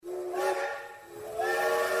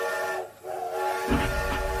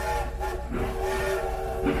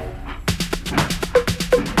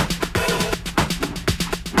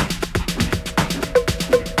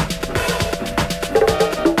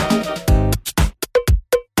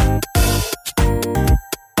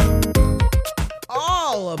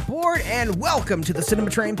and welcome to the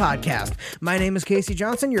Cinema Train Podcast. My name is Casey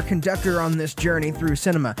Johnson, your conductor on this journey through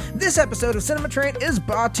cinema. This episode of Cinema Train is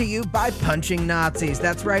brought to you by Punching Nazis.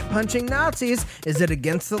 That's right, punching Nazis. Is it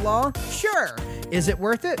against the law? Sure. Is it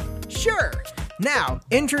worth it? Sure. Now,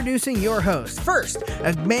 introducing your host. First,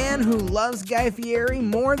 a man who loves Guy Fieri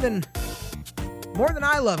more than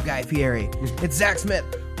I love Guy Fieri. It's Zach Smith.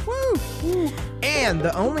 Woo! And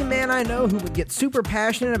the only man I know who would get super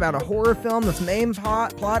passionate about a horror film that's main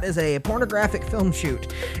plot is a pornographic film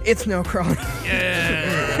shoot. It's No Crawling.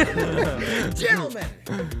 Yeah! Gentlemen,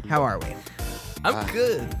 how are we? I'm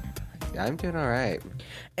good. I'm doing all right.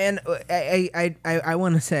 And I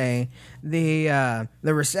want to say the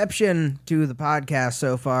reception to the podcast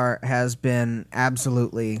so far has been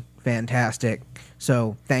absolutely fantastic.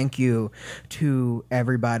 So thank you to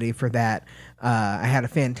everybody for that. I had a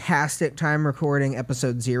fantastic time recording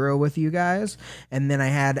episode 0 with you guys, and then I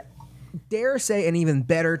had, dare say, an even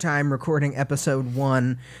better time recording episode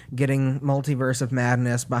 1, getting Multiverse of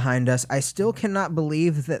Madness behind us. I still cannot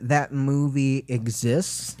believe that movie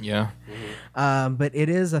exists. Yeah. But it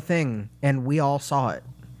is a thing, and we all saw it.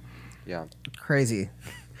 Yeah. Crazy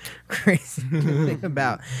to think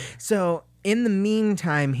about. So in the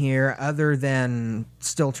meantime here, other than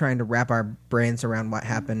still trying to wrap our brains around what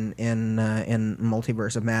happened in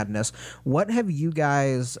Multiverse of Madness, what have you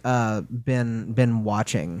guys been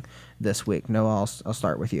watching this week? Noah, I'll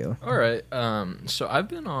start with you. All right. So I've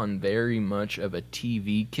been on very much of a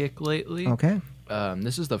TV kick lately. Okay.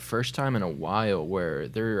 This is the first time in a while where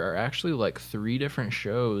there are actually like 3 different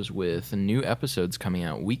shows with new episodes coming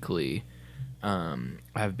out weekly.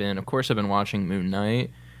 I've been watching Moon Knight.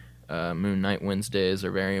 Moon Knight Wednesdays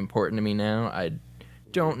are very important to me now. I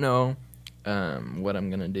don't know what I'm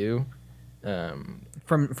gonna do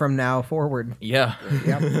From now forward. Yeah.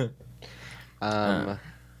 Yep. I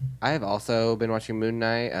have also been watching Moon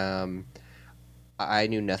Knight. I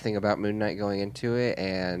knew nothing about Moon Knight going into it,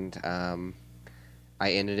 and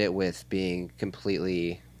I ended it with being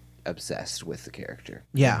completely obsessed with the character.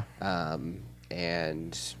 Yeah.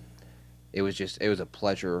 And it was a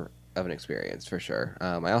pleasure of an experience for sure.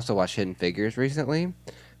 I also watched Hidden Figures recently,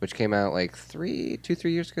 which came out like 3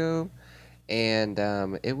 years ago, and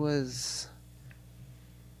it was.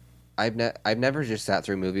 I've never just sat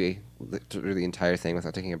through a movie through the entire thing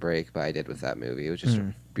without taking a break, but I did with that movie. It was just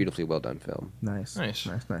a beautifully well done film. Nice.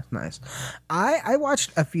 Nice. I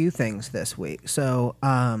watched a few things this week. So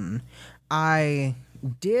I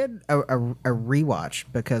did a rewatch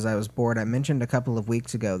because I was bored. I mentioned a couple of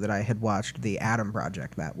weeks ago that I had watched The Adam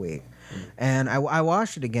Project that week. And I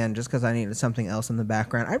watched it again just because I needed something else in the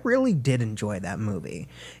background. I really did enjoy that movie.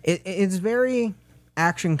 It's very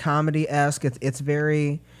action comedy-esque. It's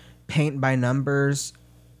very paint by numbers.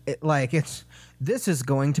 This is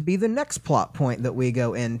going to be the next plot point that we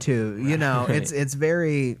go into. You know, Right. it's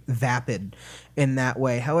very vapid in that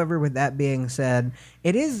way. However, with that being said,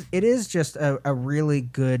 it is just a really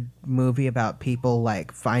good movie about people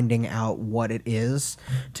like finding out what it is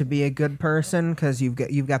to be a good person, because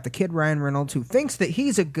you've got the kid Ryan Reynolds who thinks that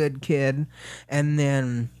he's a good kid, and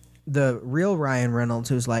then the real Ryan Reynolds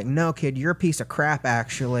who's like, no kid, you're a piece of crap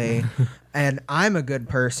actually. And I'm a good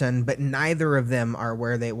person, but neither of them are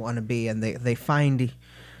where they want to be, and they find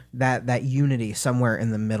that unity somewhere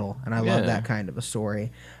in the middle, and I love that kind of a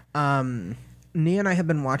story. Nia and I have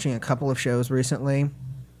been watching a couple of shows recently.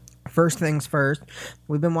 First things first,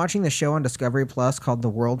 we've been watching the show on Discovery Plus called The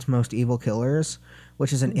World's Most Evil Killers,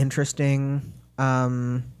 which is an interesting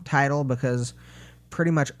title because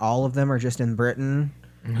pretty much all of them are just in Britain.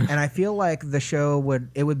 And I feel like the show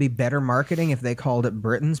would be better marketing if they called it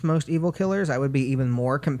Britain's Most Evil Killers. I would be even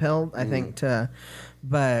more compelled, I think, to.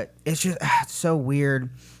 But it's just it's so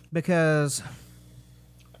weird because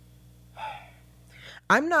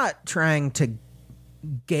I'm not trying to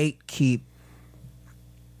gatekeep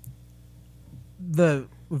the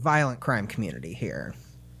violent crime community here.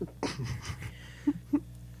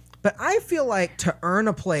 But I feel like to earn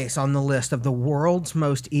a place on the list of the world's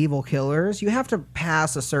most evil killers, you have to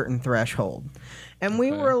pass a certain threshold. And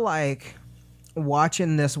we were like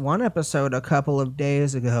watching this one episode a couple of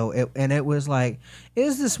days ago, and it was like,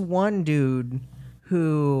 is this one dude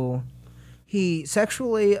who he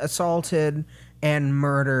sexually assaulted and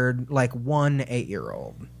murdered like one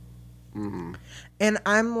 8-year-old. Mm-hmm. And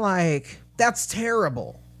I'm like, that's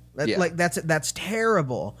terrible. Yeah. Like that's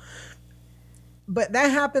terrible. But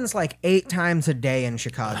that happens like 8 times a day in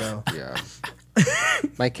Chicago. Yeah.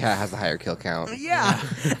 My cat has a higher kill count. Yeah.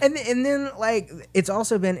 and then like it's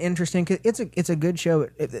also been interesting cuz it's a good show.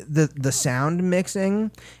 The sound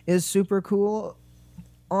mixing is super cool.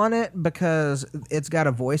 on it because it's got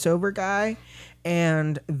a voiceover guy,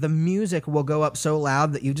 and the music will go up so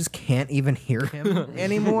loud that you just can't even hear him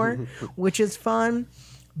anymore, which is fun.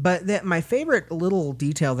 But my favorite little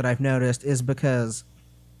detail that I've noticed is because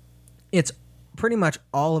it's pretty much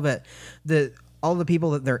all of it. All the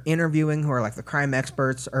people that they're interviewing who are like the crime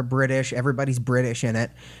experts are British. Everybody's British in it.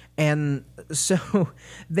 And so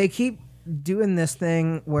they keep doing this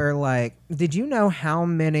thing where, like, did you know how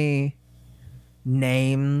many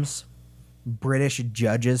names British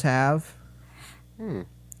judges have?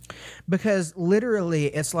 Because literally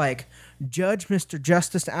it's like Judge Mr.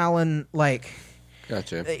 Justice Allen, like,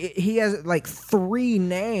 Gotcha. he has like 3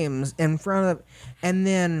 names in front of, and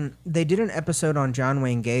then they did an episode on John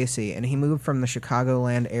Wayne Gacy, and he moved from the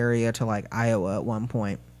Chicagoland area to like Iowa at one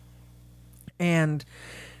point. And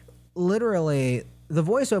literally the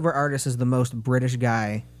voiceover artist is the most British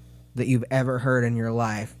guy that you've ever heard in your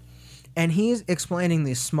life. And he's explaining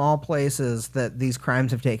these small places that these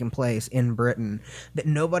crimes have taken place in Britain that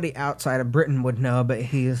nobody outside of Britain would know, but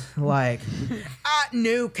he's like, at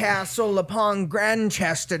Newcastle upon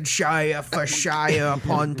Grantchestershire for Shire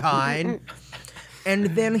upon Tyne. And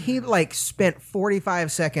then he like spent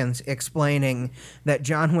 45 seconds explaining that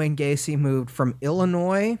John Wayne Gacy moved from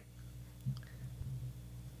Illinois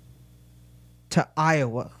to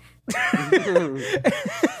Iowa.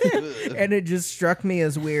 And it just struck me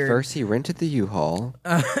as weird. First, he rented the U-Haul,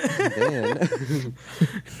 then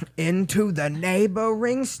into the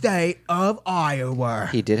neighboring state of Iowa.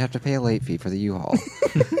 he did have to pay a late fee for the U-Haul.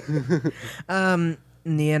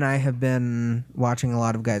 Nia and I have been watching a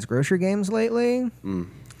lot of Guys Grocery Games lately.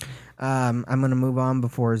 I'm going to move on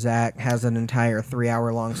before Zach has an entire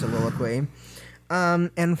 3-hour-long soliloquy.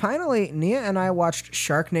 And finally, Nia and I watched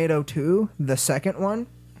Sharknado 2, the second one.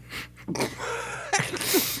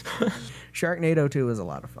 Sharknado 2 is a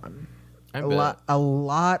lot of fun. A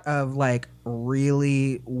lot of like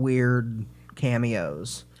really weird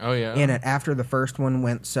cameos. Oh yeah. In it after the first one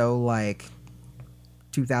went so like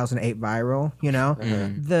 2008 viral, you know?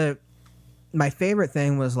 My favorite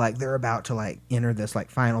thing was like they're about to like enter this like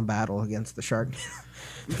final battle against the shark.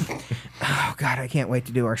 Oh god, I can't wait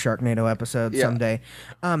to do our Sharknado episode someday.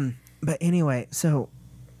 But anyway, so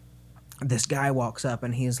this guy walks up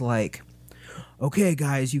and he's like, okay,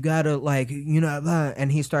 guys, you gotta, like, you know,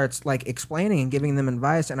 and he starts, like, explaining and giving them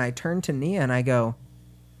advice, and I turn to Nia and I go,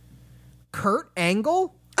 Kurt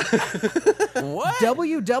Angle? What?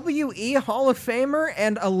 WWE Hall of Famer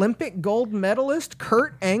and Olympic gold medalist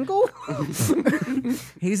Kurt Angle?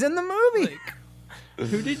 He's in the movie. Like,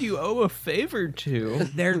 who did you owe a favor to?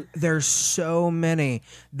 There's so many.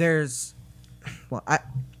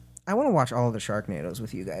 I want to watch all of the Sharknadoes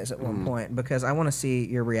with you guys at one point because I want to see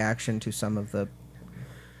your reaction to some of the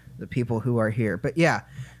people who are here. But yeah,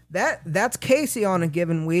 that's Casey on a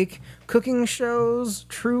given week. Cooking shows,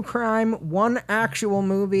 true crime, one actual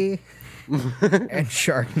movie, and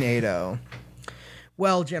Sharknado.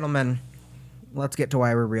 Well, gentlemen, let's get to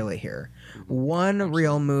why we're really here. One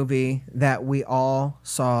real movie that we all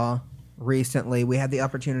saw recently, we had the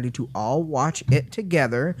opportunity to all watch it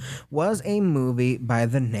together, was a movie by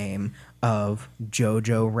the name of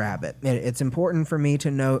Jojo Rabbit. It's important for me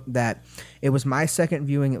to note that it was my second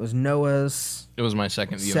viewing. It was Noah's. It was my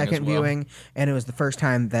second viewing. And it was the first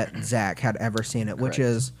time that Zach had ever seen it, which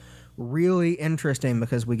is really interesting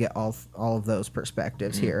because we get all of those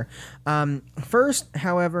perspectives here. First,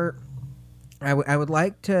 however, I would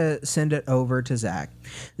like to send it over to Zach.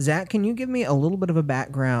 Zach, can you give me a little bit of a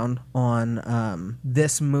background on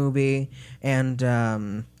this movie and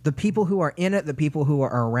the people who are in it, the people who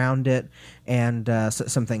are around it, and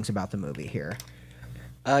some things about the movie here?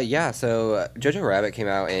 So Jojo Rabbit came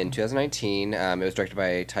out in 2019. It was directed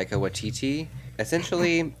by Taika Waititi.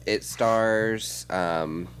 Essentially, it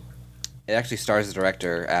actually stars the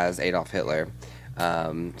director as Adolf Hitler.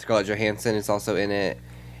 Scarlett Johansson is also in it.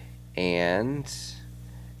 And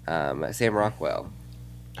Sam Rockwell.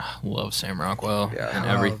 Love Sam Rockwell and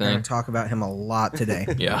We're everything. going to talk about him a lot today.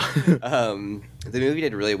 Yeah. The movie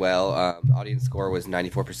did really well. Audience score was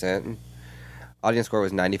 94%.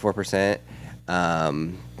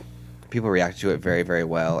 People reacted to it very, very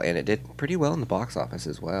well, and it did pretty well in the box office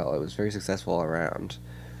as well. It was very successful all around.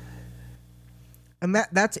 And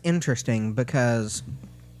that's interesting because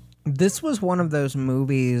this was one of those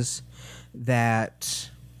movies that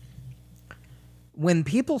when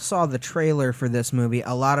people saw the trailer for this movie,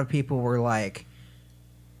 a lot of people were like,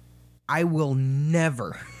 I will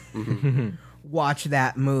never watch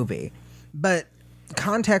that movie. But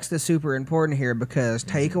context is super important here because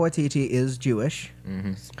Taika Waititi is Jewish.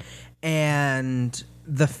 And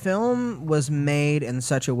the film was made in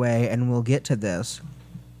such a way, and we'll get to this,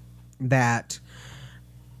 that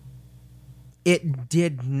it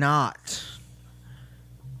did not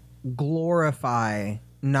glorify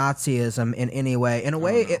Nazism in any way. In a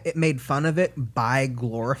way, it made fun of it by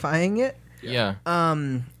glorifying it. Yeah.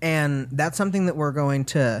 And that's something that we're going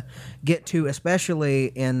to get to, especially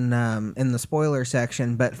in the spoiler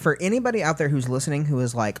section. But for anybody out there who's listening who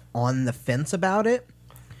is like on the fence about it,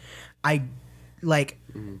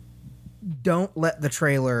 don't let the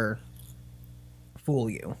trailer fool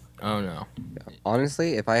you. Oh no.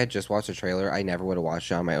 Honestly, if I had just watched the trailer, I never would have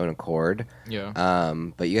watched it on my own accord. Yeah.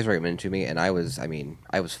 But you guys recommended it to me, and I was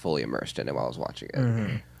fully immersed in it while I was watching it.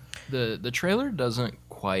 Mm-hmm. The trailer doesn't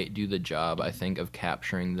quite do the job, I think, of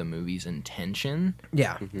capturing the movie's intention.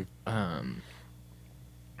 Yeah.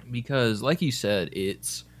 Because, like you said,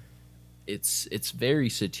 it's very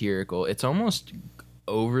satirical. It's almost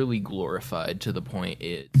overly glorified to the point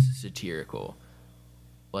it's satirical.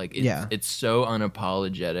 Like, it's so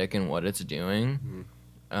unapologetic in what it's doing.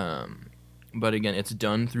 But again, it's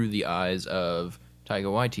done through the eyes of Taika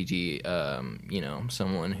Waititi,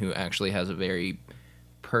 someone who actually has a very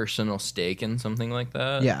personal stake in something like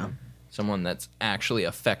that. Yeah. Someone that's actually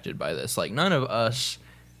affected by this. Like, none of us,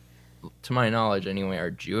 to my knowledge anyway,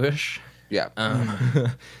 are Jewish. Yeah.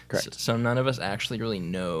 Correct. So none of us actually really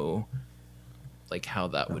know like how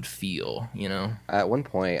that would feel, At one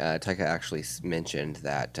point, Taika actually mentioned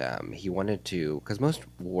that he wanted to, because most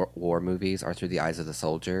war movies are through the eyes of the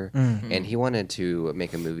soldier, and he wanted to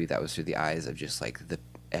make a movie that was through the eyes of just like the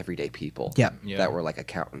everyday people that were like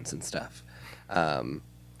accountants and stuff. And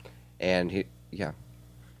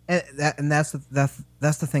that's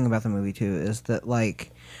the thing about the movie too, is that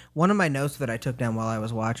like one of my notes that I took down while I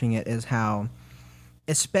was watching it is how,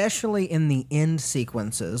 especially in the end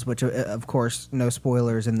sequences, which of course no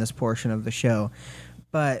spoilers in this portion of the show,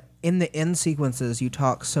 but in the end sequences you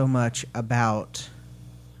talk so much about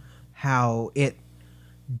how it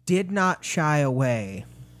did not shy away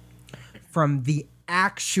from the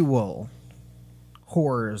actual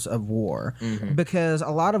horrors of war, because a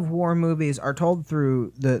lot of war movies are told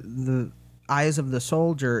through the eyes of the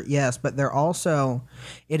soldier, yes, but they're also,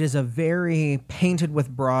 it is a very painted with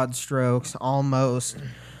broad strokes, almost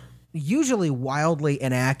usually wildly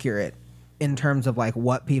inaccurate in terms of like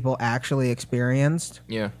what people actually experienced.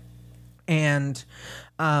 Yeah. And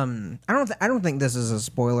I don't think this is a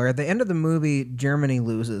spoiler. At the end of the movie, Germany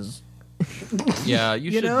loses. Yeah,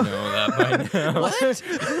 you should know that by now.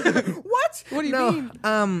 What? What do you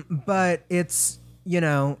mean? But it's,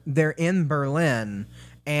 they're in Berlin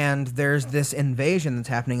and there's this invasion that's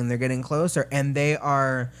happening and they're getting closer, and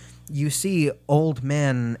you see old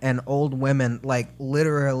men and old women like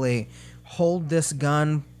literally hold this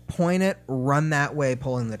gun, point it, run that way,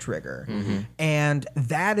 pulling the trigger. And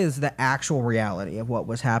that is the actual reality of what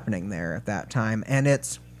was happening there at that time. And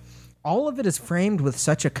all of it is framed with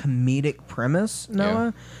such a comedic premise,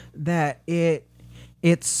 Noah, that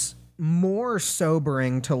it's more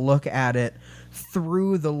sobering to look at it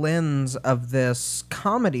through the lens of this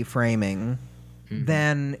comedy framing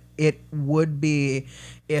than it would be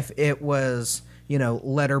if it was,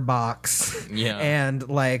 letterbox and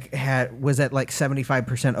like was at like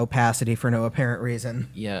 75% opacity for no apparent reason.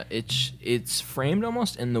 Yeah, it's framed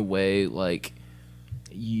almost in the way like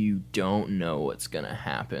you don't know what's gonna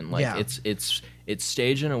happen. Like it's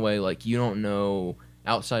staged in a way like you don't know,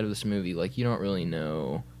 outside of this movie, like you don't really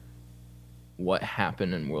know what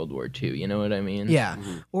happened in World War II. You know what I mean? Yeah.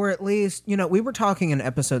 Or at least, we were talking in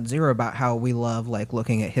episode 0 about how we love like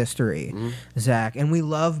looking at history, Zach, and we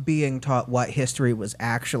love being taught what history was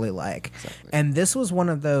actually like. Exactly. And this was one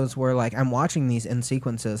of those where like I'm watching these in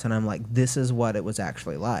sequences and I'm like, this is what it was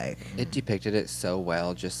actually like. It depicted it so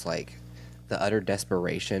well, just like the utter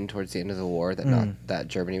desperation towards the end of the war that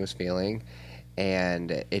Germany was feeling,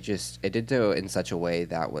 and it did so in such a way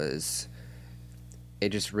that it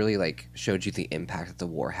just really like showed you the impact that the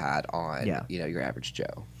war had on your average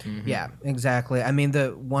Joe. Yeah, exactly. I mean,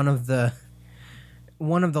 one of the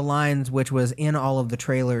lines which was in all of the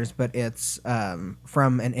trailers, but it's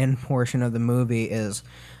from an end portion of the movie, is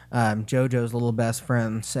Jojo's little best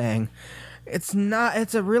friend saying, It's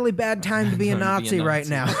a really bad time to be a Nazi right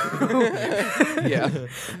now.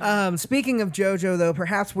 Yeah. Speaking of JoJo, though,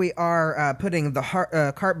 perhaps we are putting the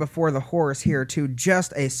cart before the horse here to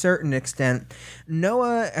just a certain extent.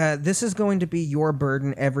 Noah, this is going to be your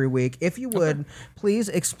burden every week. If you would, please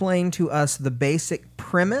explain to us the basic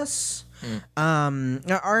premise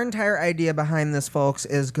Our entire idea behind this, folks,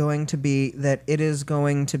 is going to be that it is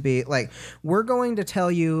going to be like we're going to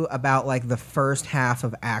tell you about like the first half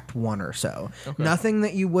of Act 1 or so. Okay. Nothing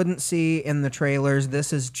that you wouldn't see in the trailers.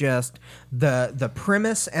 This is just the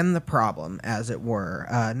premise and the problem, as it were.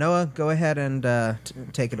 Noah, go ahead and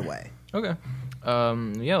take it away. Okay.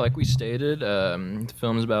 Yeah, like we stated, the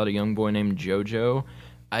film is about a young boy named Jojo.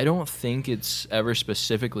 I don't think it's ever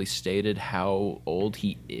specifically stated how old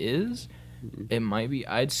he is. It might be.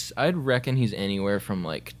 I'd reckon he's anywhere from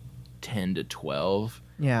like 10 to 12.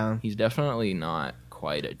 Yeah. He's definitely not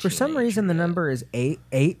quite a teenager. For some reason, the yet. number is 8.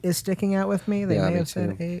 8 is sticking out with me. They Yeah, may me have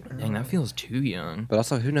said too. 8. Dang, that feels too young. But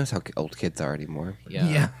also, who knows how old kids are anymore?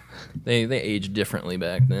 Yeah. They aged differently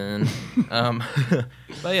back then.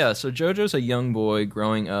 But yeah, so Jojo's a young boy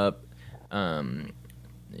growing up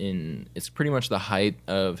it's pretty much the height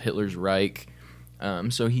of Hitler's Reich.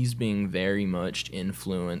 So he's being very much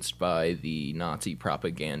influenced by the Nazi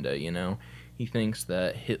propaganda, you know? He thinks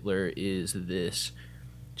that Hitler is this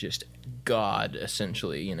just god,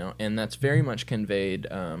 essentially, you know? And that's very much conveyed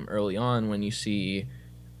early on when you see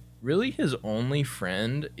really his only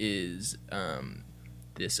friend is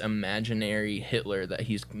this imaginary Hitler that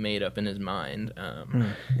he's made up in his mind,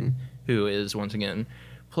 who is, once again,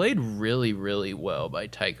 played really, really well by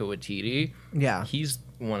Taika Waititi. Yeah. He's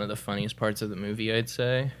one of the funniest parts of the movie, I'd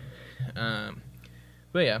say.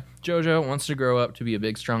 But yeah, Jojo wants to grow up to be a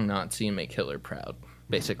big, strong Nazi and make Hitler proud,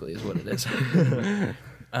 basically, is what it is.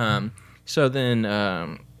 So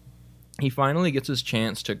then he finally gets his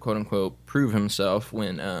chance to, quote-unquote, prove himself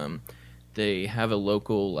when they have a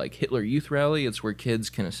local like Hitler Youth Rally. It's where kids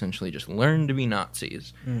can essentially just learn to be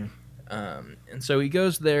Nazis. And so he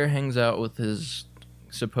goes there, hangs out with his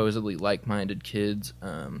supposedly like-minded kids,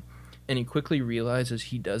 and he quickly realizes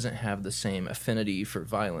he doesn't have the same affinity for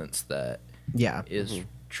violence that is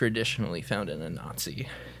traditionally found in a Nazi.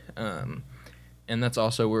 And that's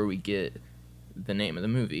also where we get the name of the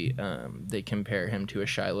movie. They compare him to a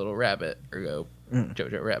shy little rabbit, ergo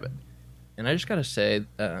Jojo Rabbit. And I just gotta say,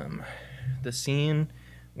 the scene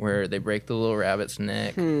where they break the little rabbit's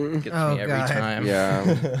neck gets me every time.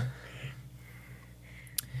 Yeah.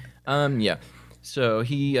 Yeah. So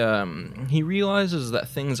he realizes that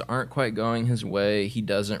things aren't quite going his way. He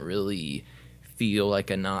doesn't really feel like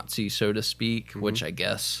a Nazi, so to speak, which I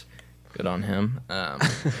guess good on him.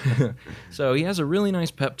 So he has a really nice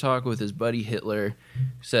pep talk with his buddy Hitler,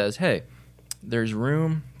 who says, "Hey, there's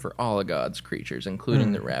room for all of God's creatures,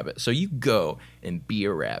 including the rabbit. So you go and be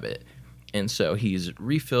a rabbit." And so he's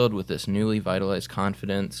refilled with this newly vitalized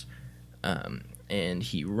confidence. And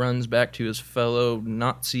he runs back to his fellow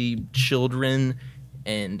Nazi children,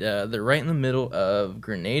 and they're right in the middle of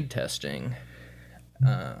grenade testing.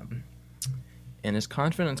 And his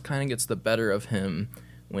confidence kind of gets the better of him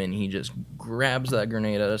when he just grabs that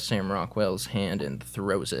grenade out of Sam Rockwell's hand and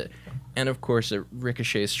throws it. And, of course, it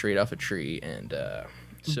ricochets straight off a tree and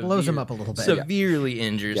blows him up a little bit. Severely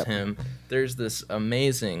injures him. There's this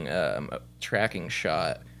amazing tracking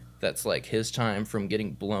shot that's like his time from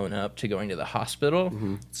getting blown up to going to the hospital.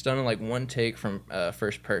 It's done in like one take from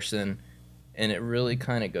first person, and it really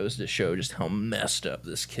kind of goes to show just how messed up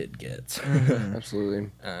this kid gets.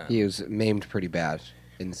 Absolutely. He was maimed pretty bad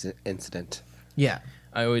in this incident. Yeah.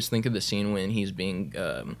 I always think of the scene when he's being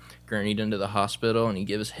gurneyed into the hospital and he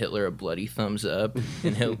gives Hitler a bloody thumbs up,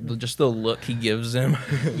 and just the look he gives him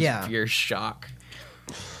is pure shock.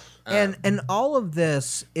 And all of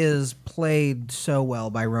this is played so well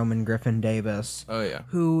by Roman Griffin Davis. Oh, yeah.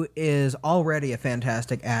 Who is already a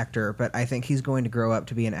fantastic actor, but I think he's going to grow up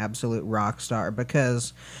to be an absolute rock star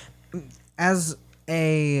because as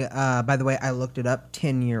a, by the way, I looked it up,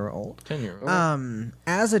 10-year-old. 10-year-old.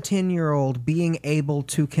 As a 10-year-old, being able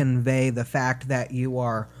to convey the fact that you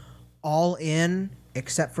are all in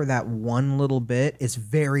except for that one little bit is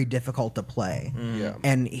very difficult to play. Yeah.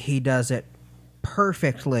 And he does it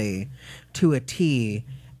perfectly to a T,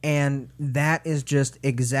 and that is just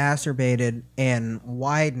exacerbated and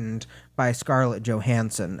widened by Scarlett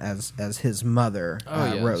Johansson as his mother,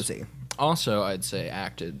 Yes. Rosie. Also, I'd say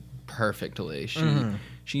acted perfectly.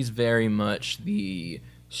 She's very much the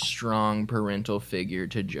strong parental figure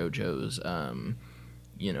to Jojo's,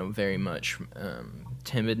 very much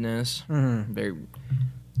timidness. Very,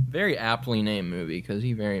 very aptly named movie because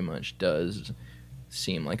he very much does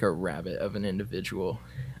seem like a rabbit of an individual.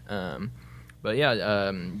 But yeah,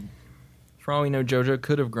 for all we know, Jojo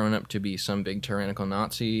could have grown up to be some big tyrannical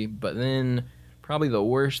Nazi, but then probably the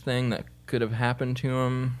worst thing that could have happened to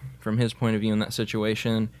him from his point of view in that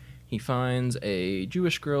situation, he finds a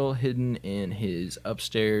Jewish girl hidden in his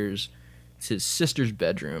upstairs it's his sister's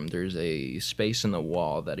bedroom. There's a space in the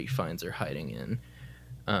wall that he finds her hiding in.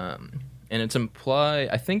 And it's implied,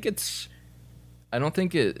 I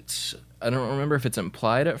don't remember if it's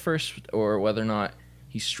implied at first or whether or not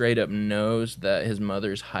he straight up knows that his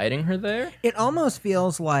mother's hiding her there. It almost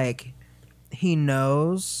feels like he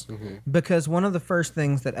knows, because one of the first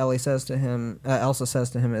things that Elsa says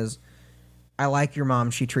to him is, "I like your mom.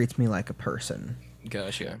 She treats me like a person."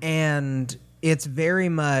 Gotcha. And it's very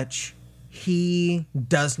much, he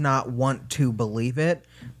does not want to believe it,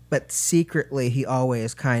 but secretly he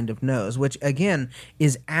always kind of knows, which again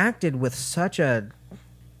is acted with such a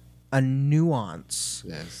nuance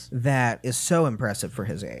that is so impressive for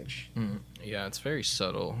his age. Yeah, it's very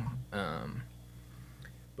subtle.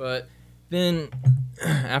 But then,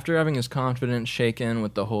 after having his confidence shaken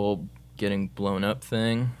with the whole getting blown up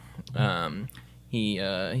thing,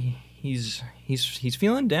 he's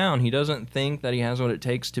feeling down. He doesn't think that he has what it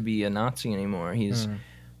takes to be a Nazi anymore. He's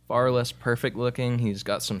far less perfect looking. He's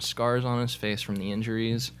got some scars on his face from the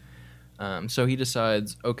injuries. So he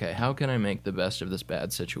decides, okay, how can I make the best of this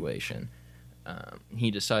bad situation?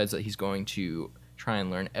 He decides that he's going to try and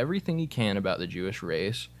learn everything he can about the Jewish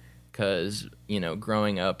race, because,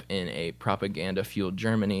 growing up in a propaganda-fueled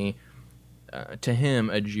Germany, to him,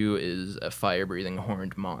 a Jew is a fire-breathing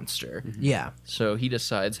horned monster. Yeah. So he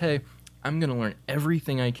decides, hey, I'm going to learn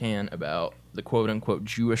everything I can about the quote-unquote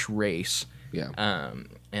Jewish race, and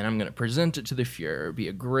I'm going to present it to the Fuhrer, be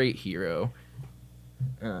a great hero.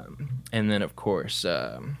 And then, of course,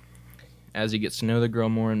 as he gets to know the girl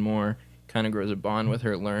more and more, kind of grows a bond with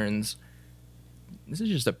her, learns this is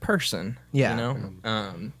just a person. Yeah.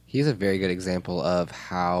 He's a very good example of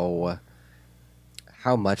how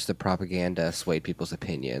much the propaganda swayed people's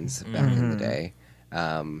opinions back in the day.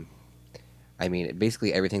 I mean,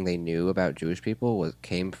 basically everything they knew about Jewish people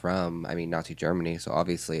came from, Nazi Germany. So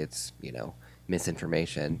obviously it's,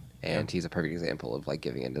 misinformation, and he's a perfect example of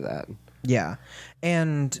giving into that. Yeah.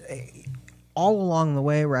 And all along the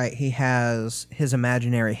way, right, he has his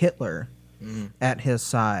imaginary Hitler at his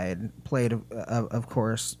side, played, of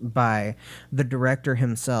course, by the director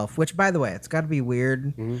himself, which, by the way, it's got to be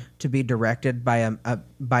weird to be directed by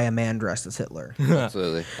a man dressed as Hitler.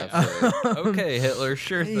 Absolutely. Okay, Hitler,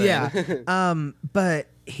 sure thing. Yeah. But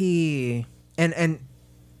he... And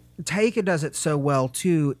Taika does it so well,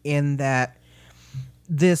 too, in that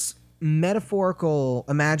this metaphorical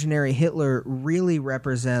imaginary Hitler really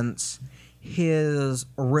represents his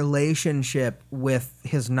relationship with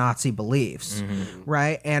his Nazi beliefs,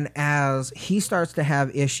 right? And as he starts to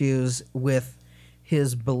have issues with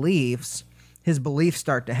his beliefs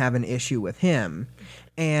start to have an issue with him.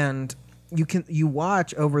 And you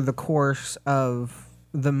watch over the course of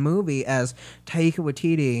the movie as Taika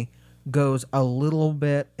Waititi goes a little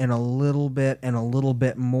bit and a little bit and a little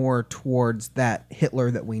bit more towards that Hitler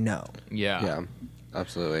that we know. Yeah,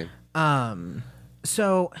 absolutely.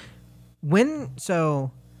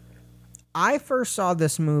 So I first saw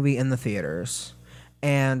this movie in the theaters,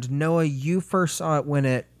 and Noah, you first saw it when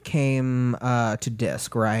it came to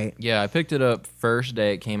disc, right? Yeah, I picked it up first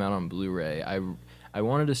day it came out on Blu-ray. I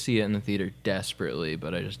wanted to see it in the theater desperately,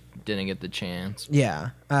 but I just didn't get the chance.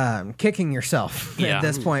 Yeah, kicking yourself at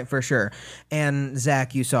this point for sure. And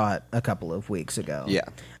Zach, you saw it a couple of weeks ago. Yeah.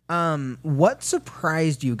 What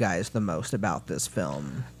surprised you guys the most about this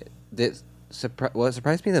film? What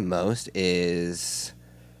surprised me the most is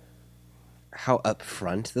how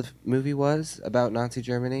upfront the movie was about Nazi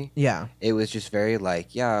Germany. Yeah. It was just very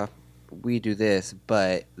we do this,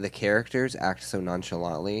 but the characters act so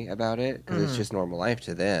nonchalantly about it because it's just normal life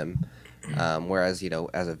to them. Whereas,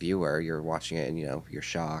 as a viewer, you're watching it and, you're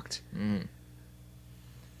shocked.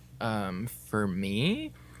 For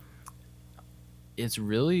me, it's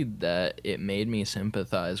really that it made me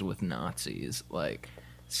sympathize with Nazis. Like,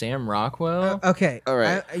 Sam Rockwell. Okay. All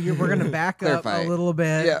right. We're going to back up a little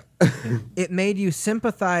bit. Yeah. It made you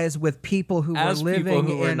sympathize with people who were living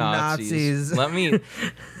in Nazis. Let me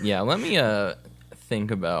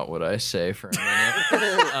think about what I say for a minute.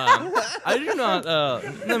 I do not.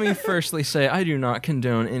 Let me firstly say I do not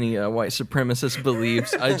condone any white supremacist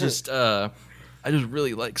beliefs. I just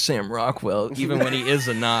really like Sam Rockwell, even when he is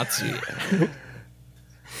a Nazi.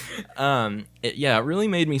 It really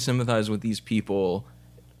made me sympathize with these people,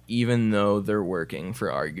 even though they're working for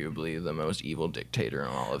arguably the most evil dictator in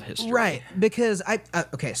all of history. Right, because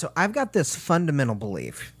so I've got this fundamental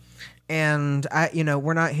belief, and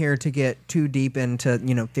we're not here to get too deep into,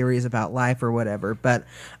 theories about life or whatever, but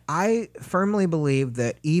I firmly believe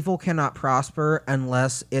that evil cannot prosper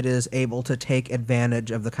unless it is able to take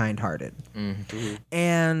advantage of the kind-hearted.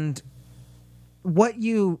 And what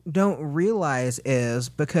you don't realize is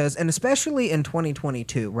because, and especially in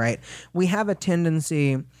 2022, right, we have a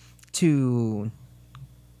tendency to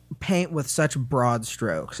paint with such broad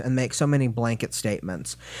strokes and make so many blanket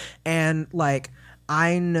statements. And like,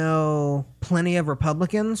 I know plenty of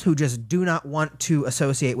Republicans who just do not want to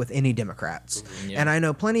associate with any Democrats. Yeah. And I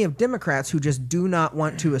know plenty of Democrats who just do not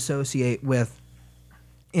want to associate with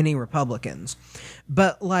any Republicans.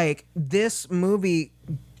 But like, this movie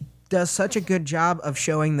does such a good job of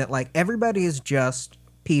showing that like everybody is just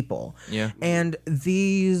people. Yeah. And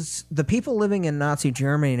the people living in Nazi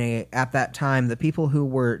Germany at that time, the people who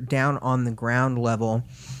were down on the ground level,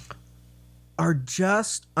 are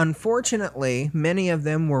just, unfortunately, many of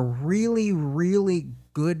them were really, really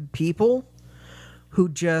good people who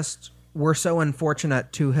just were so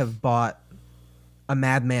unfortunate to have bought a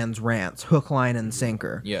madman's rants, hook, line, and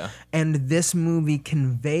sinker. Yeah. And this movie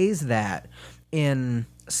conveys that in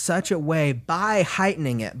such a way by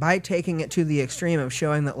heightening it, by taking it to the extreme of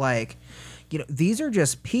showing that, like, you know, these are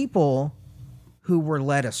just people who were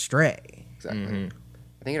led astray. Exactly. Mm-hmm.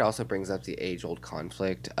 I think it also brings up the age-old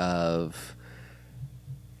conflict of,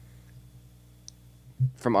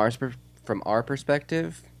 from our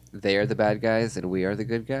perspective, they are the bad guys and we are the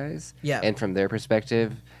good guys. Yeah. And from their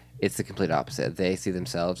perspective, it's the complete opposite. They see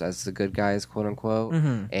themselves as the good guys, quote unquote,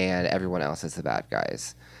 and everyone else as the bad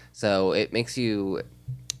guys. So it makes you,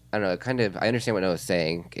 I don't know, I understand what Noah's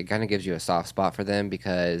saying. It kind of gives you a soft spot for them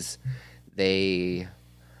because they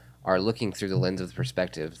are looking through the lens of the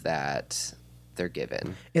perspective that they're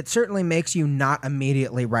given. It certainly makes you not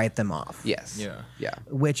immediately write them off. Yes. Yeah. Yeah.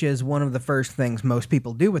 Which is one of the first things most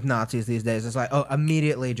people do with Nazis these days. It's like, oh,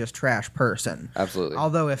 immediately just trash person. Absolutely.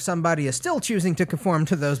 Although if somebody is still choosing to conform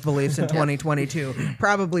to those beliefs in 2022,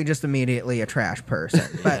 probably just immediately a trash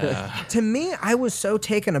person. But to me, I was so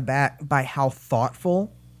taken aback by how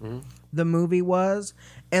thoughtful the movie was.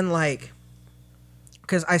 And like,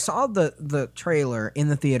 because I saw the trailer in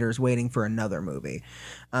the theaters waiting for another movie.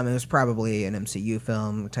 It was probably an MCU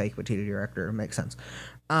film, Taika Waititi director, makes sense.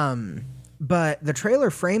 But the trailer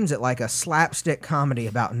frames it like a slapstick comedy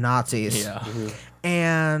about Nazis. Yeah.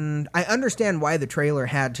 And I understand why the trailer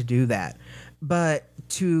had to do that. But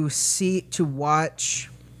to watch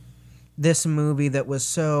this movie that was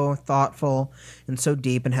so thoughtful and so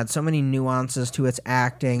deep and had so many nuances to its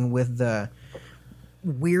acting with the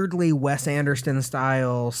weirdly Wes Anderson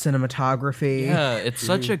style cinematography. Yeah, it's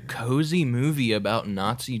such a cozy movie about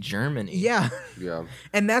Nazi Germany. Yeah. Yeah.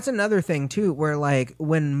 And that's another thing too, where like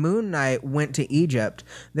when Moon Knight went to Egypt,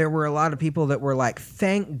 there were a lot of people that were like,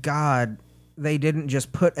 thank God they didn't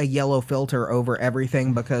just put a yellow filter over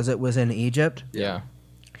everything because it was in Egypt. Yeah.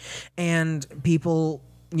 And people,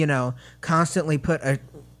 you know, constantly put a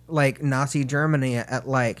like Nazi Germany at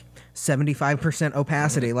like 75%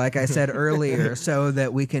 opacity, like I said earlier, so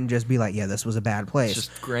that we can just be like, yeah, this was a bad place. It's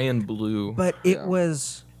just gray and blue. But it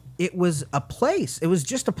was a place. It was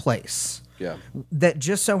just a place. Yeah. That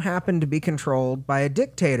just so happened to be controlled by a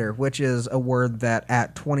dictator, which is a word that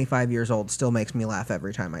at 25 years old still makes me laugh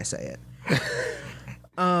every time I say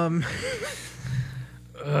it.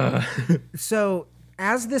 So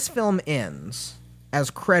as this film ends, as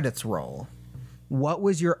credits roll, what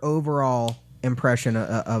was your overall impression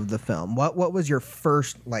of the film? What was your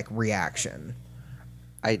first like reaction?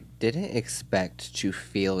 I didn't expect to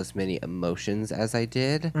feel as many emotions as I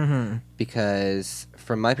did because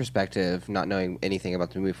from my perspective, not knowing anything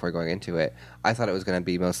about the movie before going into it, I thought it was going to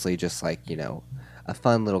be mostly just like, you know, a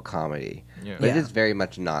fun little comedy. Yeah. But Yeah. it is very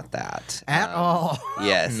much not that. At all.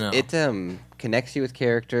 Yes. No. It connects you with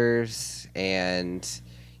characters and,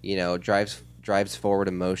 you know, drives forward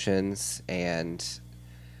emotions, and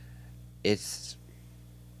it's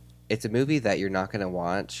a movie that you're not going to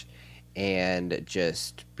watch and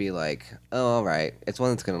just be like, oh, all right. It's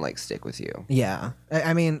one that's going to like stick with you. Yeah.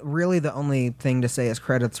 I mean, really the only thing to say as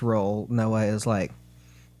credits roll, Noah, is like,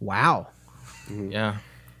 wow. Yeah.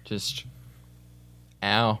 Just,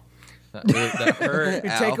 ow. That hurt.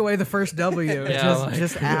 Take away the first W. Yeah,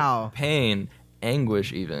 just ow. Pain,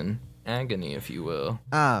 anguish even. Agony, if you will.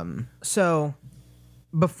 So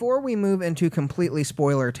before we move into completely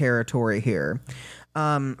spoiler territory here,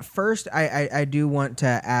 first I do want to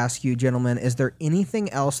ask you, gentlemen, is there anything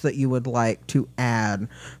else that you would like to add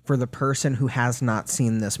for the person who has not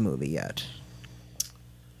seen this movie yet?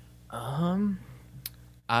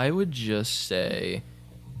 I would just say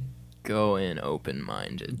go in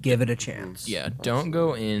open-minded. Give it a chance. Yeah, don't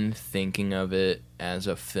go in thinking of it as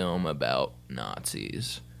a film about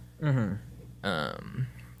Nazis.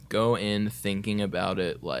 Go in thinking about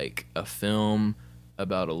it like a film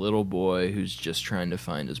about a little boy who's just trying to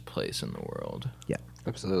find his place in the world. Yeah.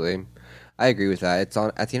 Absolutely. I agree with that. It's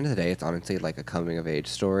on at the end of the day. It's honestly like a coming of age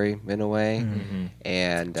story in a way. Mm-hmm.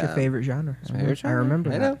 And It's your favorite genre. I remember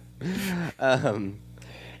that.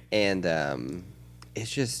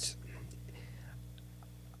 It's just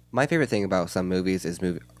my favorite thing about some movies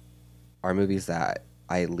are movies that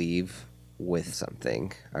I leave with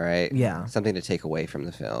something. All right, Yeah. something to take away from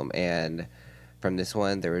the film. And from this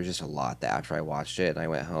one, there was just a lot that after I watched it and I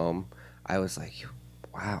went home, I was like,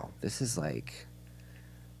 wow, this is like.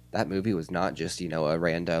 That movie was not just, a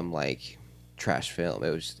random, trash film. It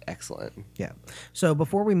was just excellent. Yeah. So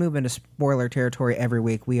before we move into spoiler territory every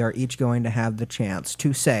week, we are each going to have the chance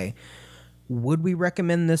to say, would we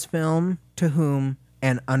recommend this film to whom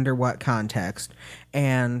and under what context?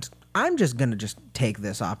 And I'm just going to take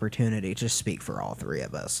this opportunity to speak for all three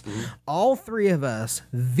of us. Mm-hmm. All three of us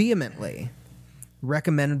vehemently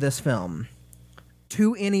recommended this film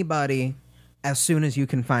to anybody as soon as you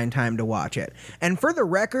can find time to watch it. And for the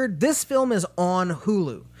record, this film is on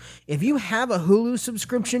Hulu. If you have a Hulu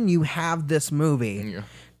subscription, you have this movie. Yeah.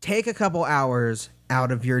 Take a couple hours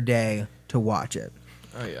out of your day to watch it.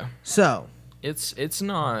 Oh yeah. So, it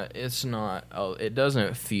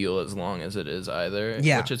doesn't feel as long as it is either.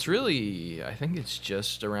 Yeah. Which it's really, I think it's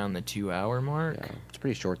just around the 2-hour mark. Yeah, it's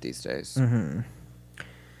pretty short these days. Mm-hmm.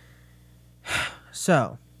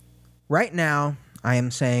 So, right now, I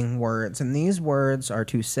am saying words, and these words are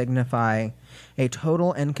to signify a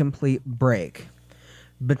total and complete break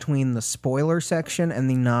between the spoiler section and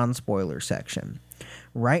the non-spoiler section.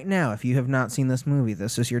 Right now, if you have not seen this movie,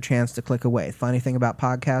 this is your chance to click away. Funny thing about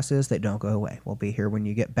podcasts is they don't go away. We'll be here when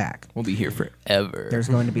you get back. We'll be here forever. There's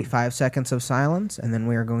going to be 5 seconds of silence, and then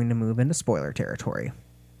we are going to move into spoiler territory.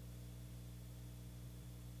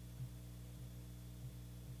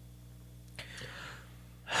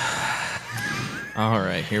 All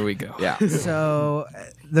right, here we go. Yeah. So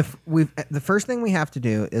the first thing we have to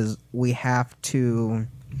do is we have to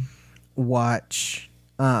watch.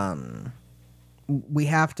 We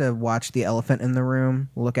have to watch The Elephant in the Room.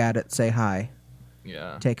 Look at it, say hi.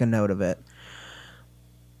 Yeah. Take a note of it.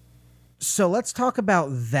 So let's talk about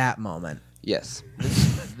that moment. Yes.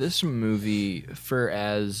 This movie, for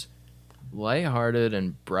as lighthearted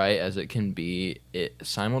and bright as it can be, it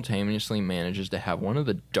simultaneously manages to have one of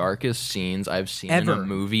the darkest scenes I've seen Ever. in a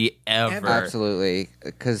movie ever. Absolutely.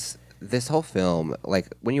 Because this whole film,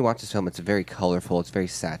 when you watch this film, it's very colorful. It's very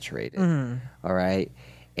saturated. Mm-hmm. All right?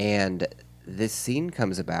 And this scene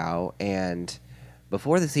comes about, and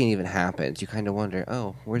before the scene even happens, you kind of wonder,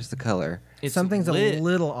 oh, where's the color? Something's a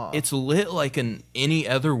little off. It's lit like any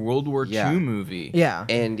other World War Yeah. II movie. Yeah.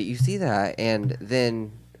 And you see that, and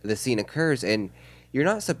then the scene occurs, and you're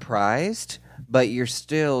not surprised, but you're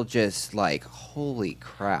still just like, holy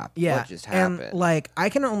crap, what just happened? And I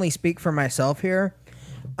can only speak for myself here,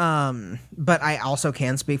 but I also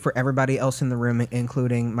can speak for everybody else in the room,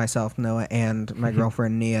 including myself, Noah, and my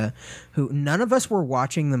girlfriend Nia, who none of us were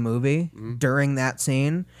watching the movie during that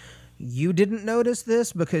scene. You didn't notice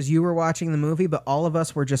this because you were watching the movie, but all of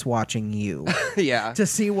us were just watching you Yeah. to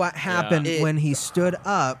see what happened when he stood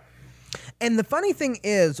up. And the funny thing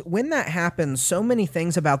is, when that happens, so many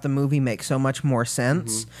things about the movie make so much more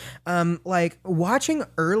sense. Watching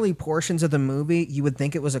early portions of the movie, you would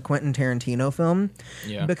think it was a Quentin Tarantino film.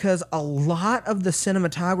 Yeah. Because a lot of the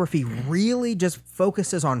cinematography really just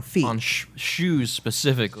focuses on feet. On shoes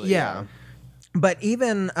specifically. Yeah. But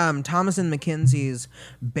even Thomas and Mackenzie's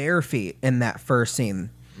bare feet in that first scene.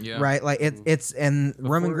 Yeah. Right? It's and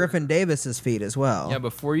Roman Griffin Davis's feet as well. Yeah,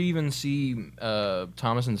 before you even see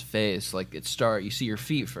Thomason's face, you see your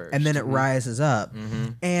feet first. And then it rises up.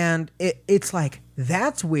 Mm-hmm. And it's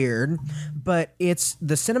that's weird, but it's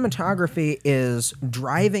the cinematography is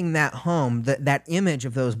driving that home, that image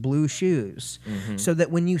of those blue shoes. Mm-hmm. So that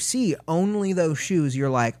when you see only those shoes, you're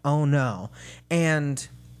like, oh no. And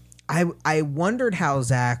I wondered how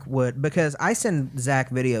Zach would, because I send Zach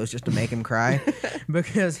videos just to make him cry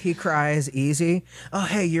because he cries easy. Oh,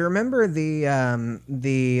 hey, you remember the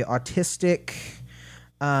autistic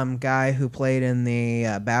guy who played in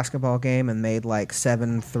the basketball game and made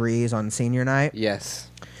 7 threes on senior night? Yes.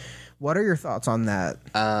 What are your thoughts on that?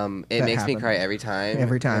 It makes me cry every time.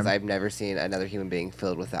 Every time. Because I've never seen another human being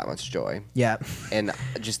filled with that much joy. Yeah. And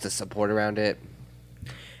just the support around it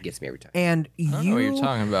gets me every time. And I don't know what you're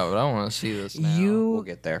talking about, but I want to see this now. We'll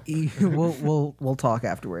get there. We'll talk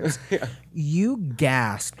afterwards. Yeah. You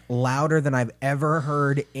gasped louder than I've ever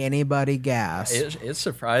heard anybody gasp. It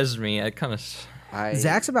surprised me.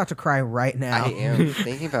 Zach's about to cry right now. I am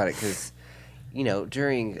thinking about it because,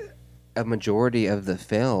 during a majority of the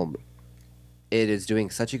film, it is doing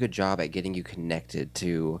such a good job at getting you connected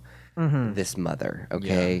to this mother,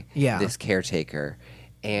 okay? Yeah. This caretaker.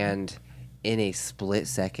 And in a split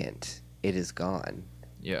second, it is gone.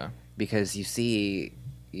 Yeah. Because you see,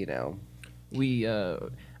 We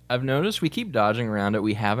I've noticed we keep dodging around it.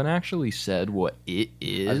 We haven't actually said what it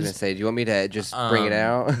is. I was gonna say, do you want me to just bring it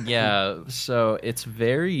out? Yeah, so it's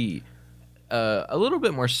very a little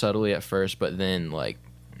bit more subtly at first, but then like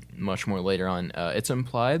much more later on. It's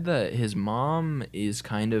implied that his mom is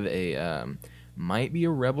kind of a might be a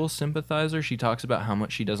rebel sympathizer. She talks about how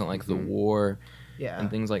much she doesn't like the war. Yeah.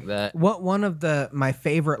 And things like that. One of my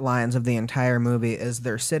favorite lines of the entire movie is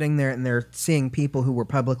they're sitting there and they're seeing people who were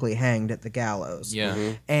publicly hanged at the gallows.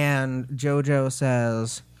 Yeah. And Jojo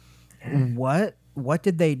says, "What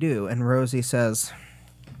did they do?" And Rosie says,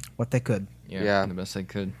 "What they could." Yeah. The best they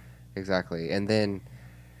could. Exactly. And then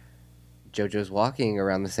Jojo's walking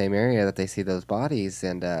around the same area that they see those bodies,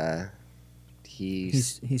 and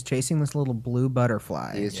he's chasing this little blue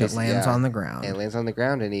butterfly that lands on the ground. And it lands on the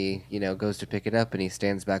ground, and he goes to pick it up, and he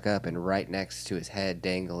stands back up, and right next to his head,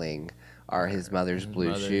 dangling, are his mother's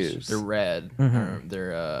blue shoes. They're red. Mm-hmm.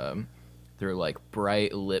 They're like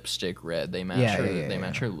bright lipstick red. They match her. They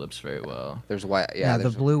match her lips very well. There's white. Yeah, the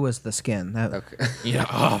blue was the skin. Okay. Yeah.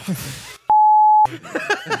 Oh.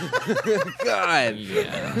 God.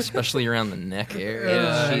 Yeah, especially around the neck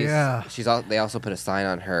area. They also put a sign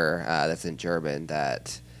on her that's in German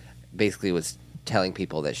that basically was telling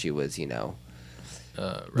people that she was, the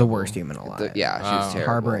worst human alive. she was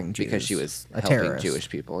terrible. Harboring Jews. Because she was a helping terrorist. Jewish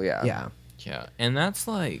people. Yeah. Yeah, and that's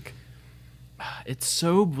like, it's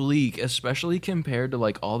so bleak, especially compared to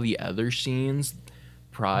like all the other scenes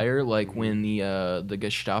prior, like when the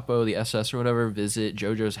Gestapo, the SS or whatever, visit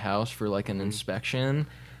Jojo's house for like an inspection.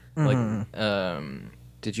 Like,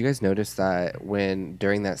 did you guys notice that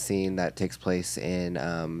during that scene that takes place in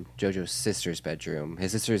Jojo's sister's bedroom?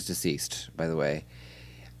 His sister is deceased, by the way.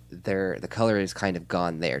 The color is kind of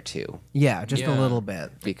gone there too. Yeah, just a little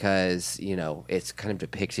bit. Because, it's kind of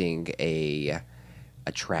depicting a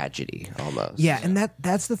tragedy almost. Yeah, and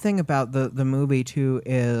that's the thing about the movie too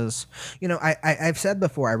is, I've said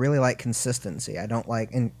before, I really like consistency. I don't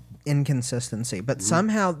like inconsistency, but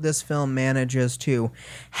somehow this film manages to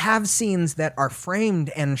have scenes that are framed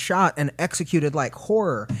and shot and executed like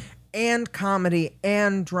horror and comedy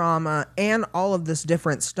and drama and all of this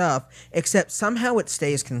different stuff, except somehow it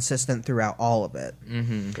stays consistent throughout all of it.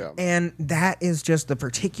 Yeah. And that is just the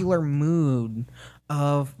particular mood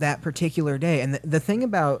of that particular day. And the thing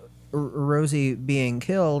about Rosie being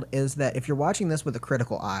killed is that if you're watching this with a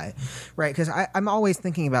critical eye, right? Because I'm always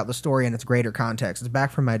thinking about the story in its greater context. It's back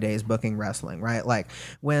from my days booking wrestling, right? Like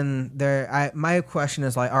when my question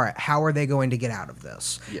is like, all right, how are they going to get out of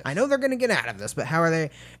this? Yes. I know they're going to get out of this, but how are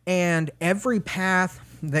they? And every path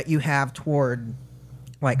that you have toward,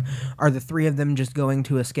 like, are the three of them just going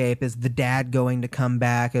to escape? Is the dad going to come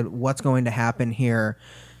back? What's going to happen here?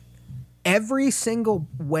 Every single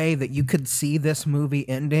way that you could see this movie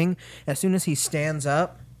ending, as soon as he stands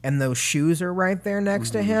up and those shoes are right there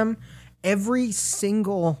next to him, every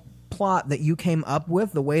single plot that you came up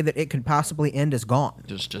with, the way that it could possibly end, is gone.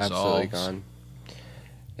 Just absolutely dissolves. Gone.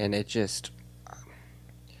 And it just,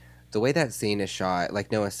 the way that scene is shot,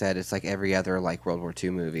 like Noah said, it's like every other like World War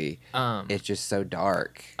II movie. It's just so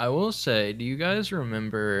dark. I will say, do you guys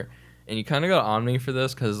remember? And you kind of got on me for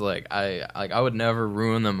this because, I would never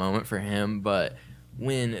ruin the moment for him. But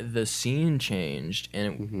when the scene changed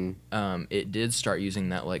and it did start using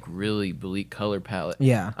that like really bleak color palette,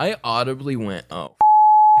 I audibly went, "Oh."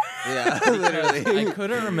 Yeah, literally. I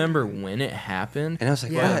couldn't remember when it happened, and I was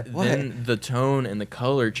like, "What?" Then the tone and the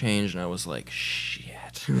color changed, and I was like,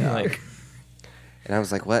 "Shit!" And I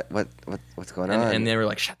was like, "What's going on?" And they were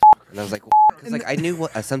like, "Shut." And I was like, because like I knew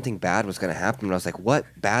something bad was going to happen, but I was like, what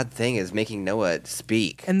bad thing is making Noah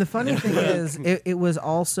speak? And the funny thing is, it was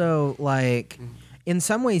also like, in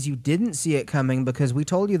some ways you didn't see it coming because we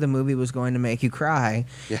told you the movie was going to make you cry,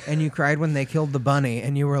 and you cried when they killed the bunny,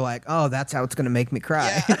 and you were like, oh, that's how it's going to make me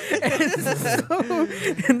cry.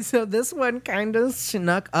 and so this one kind of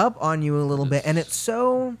snuck up on you a little bit, and it's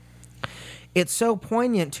so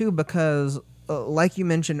poignant too because, like you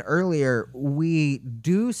mentioned earlier, we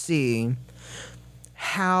do see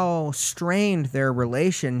how strained their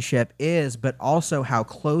relationship is, but also how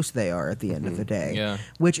close they are at the end of the day,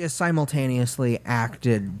 which is simultaneously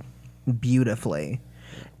acted beautifully.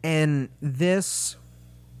 And this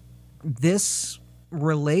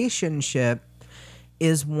relationship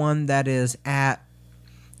is one that is at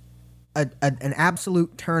an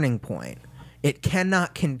absolute turning point. It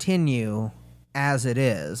cannot continue as it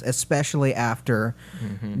is, especially after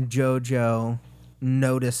Jojo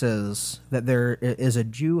notices that there is a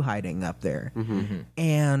Jew hiding up there.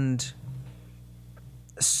 And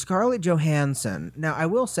Scarlett Johansson, now I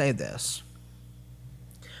will say this,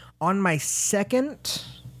 On my second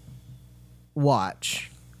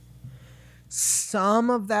watch, some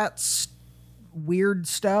of that weird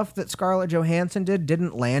stuff that Scarlett Johansson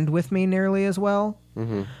didn't land with me nearly as well.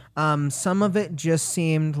 Some of it just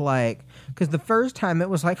seemed like, because the first time it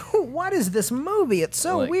was like, what is this movie? It's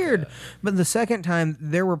so weird. But the second time,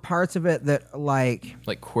 there were parts of it that like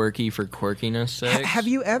quirky for quirkiness sake. Have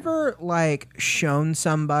you ever like shown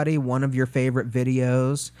somebody one of your favorite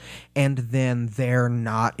videos and then they're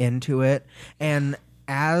not into it, and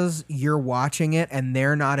as you're watching it and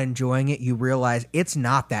they're not enjoying it, you realize it's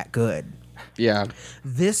not that good? Yeah.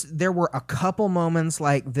 There were a couple moments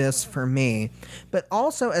like this for me, but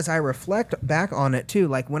also as I reflect back on it too,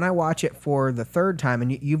 like when I watch it for the third time,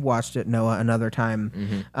 and you've watched it, Noah, another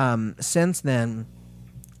time since then,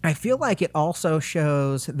 I feel like it also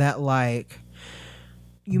shows that, like,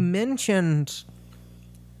 you mentioned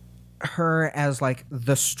her as like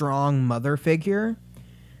the strong mother figure,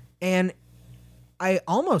 and I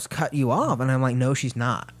almost cut you off, and I'm like, no, she's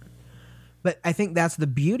not. But I think that's the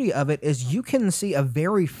beauty of it, is you can see a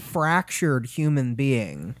very fractured human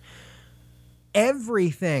being.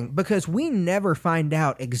 Everything, because we never find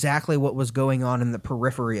out exactly what was going on in the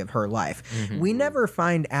periphery of her life. We never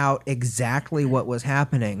find out exactly what was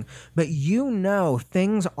happening, but you know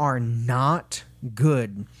things are not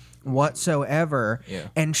good whatsoever,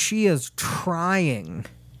 and she is trying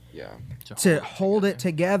to hold it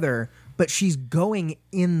together. But she's going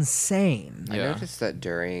insane. I noticed that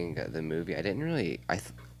during the movie, I didn't really...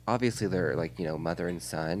 obviously, they're like, mother and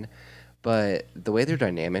son. But the way their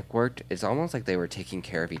dynamic worked, it's almost like they were taking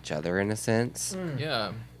care of each other in a sense.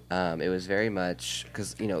 Yeah. It was very much...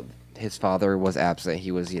 Because, his father was absent.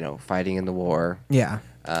 He was, fighting in the war. Yeah.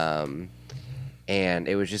 And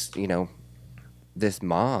it was just, this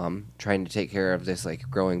mom trying to take care of this like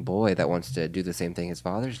growing boy that wants to do the same thing his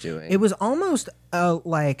father's doing. It was almost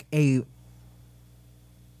like a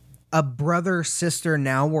brother sister,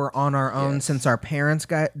 now we're on our own since our parents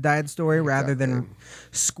died story, rather than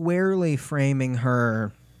squarely framing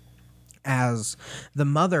her as the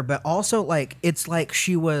mother. But also, like, it's like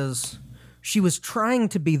she was trying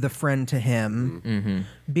to be the friend to him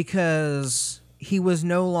because he was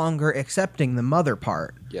no longer accepting the mother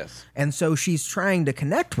part. Yes. And so she's trying to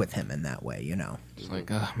connect with him in that way, It's like,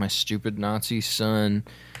 my stupid Nazi son.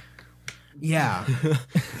 Yeah.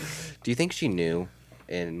 Do you think she knew,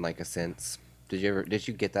 in like a sense? Did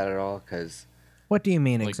you get that at all? Because what do you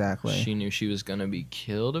mean like, exactly? She knew she was gonna be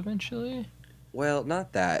killed eventually? Well,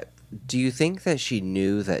 not that. Do you think that she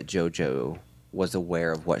knew that Jojo was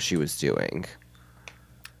aware of what she was doing?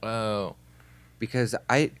 Oh. Because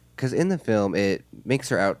in the film, it makes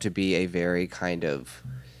her out to be a very kind of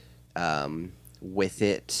with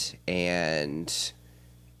it and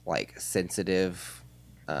like sensitive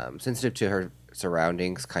to her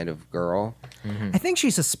surroundings kind of girl. I think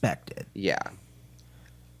she suspected. Yeah.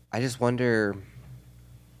 I just wonder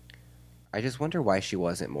why she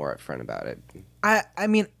wasn't more upfront about it. I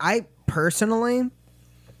mean, I personally,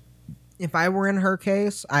 if I were in her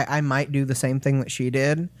case, I might do the same thing that she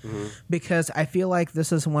did, because I feel like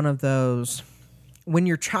this is one of those, when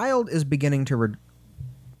your child is beginning to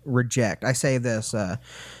reject, I say this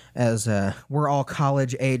as we're all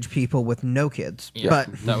college age people with no kids,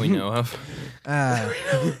 but that we know of.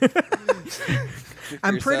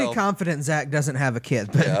 I'm pretty confident Zach doesn't have a kid,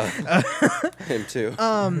 but him too.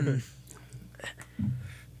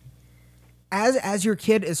 As your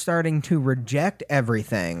kid is starting to reject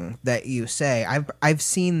everything that you say, I've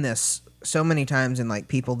seen this so many times in like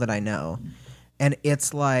people that I know, and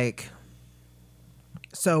it's like,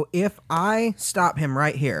 so if I stop him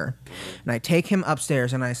right here and I take him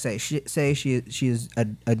upstairs and I say she is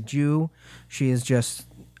a Jew, she is just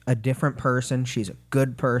a different person, she's a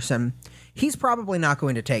good person, he's probably not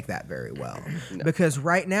going to take that very well. No. Because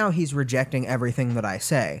right now he's rejecting everything that I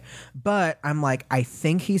say. But I'm like, I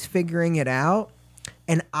think he's figuring it out,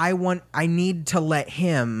 and I need to let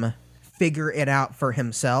him figure it out for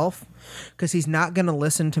himself, because he's not going to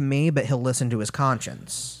listen to me, but he'll listen to his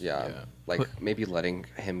conscience. Yeah. Like maybe letting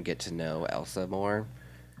him get to know Elsa more.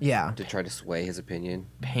 Yeah. To try to sway his opinion.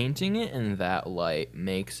 Painting it in that light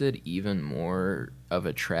makes it even more of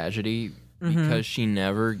a tragedy, because she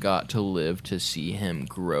never got to live to see him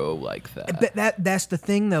grow like that. But that's the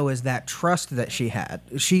thing, though, is that trust that she had.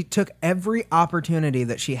 She took every opportunity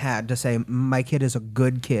that she had to say, my kid is a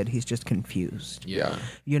good kid, he's just confused. Yeah.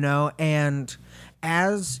 And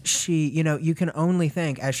as she, you can only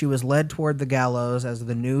think, as she was led toward the gallows, as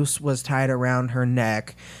the noose was tied around her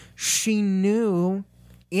neck, she knew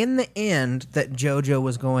in the end that Jojo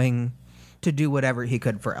was going to do whatever he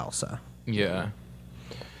could for Elsa. Yeah.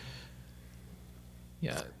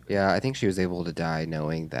 Yeah. Yeah, I think she was able to die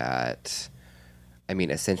knowing that, I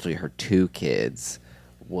mean, essentially her 2 kids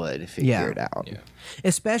would figure it out. Yeah.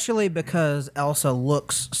 Especially because Elsa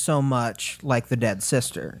looks so much like the dead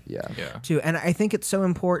sister. Yeah. Yeah. Too. And I think it's so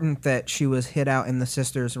important that she was hid out in the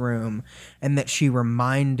sister's room and that she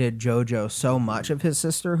reminded Jojo so much of his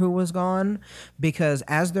sister who was gone, because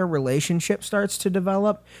as their relationship starts to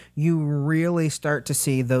develop, you really start to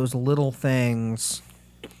see those little things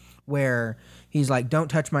where he's like, don't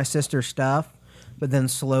touch my sister's stuff, but then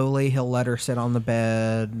slowly he'll let her sit on the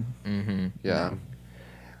bed. Mm-hmm. Yeah.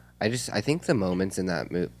 I think the moments in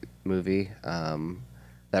that movie that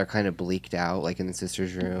are kind of bleaked out, like in the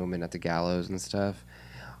sister's room and at the gallows and stuff,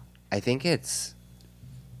 I think it's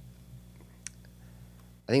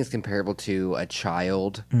comparable to a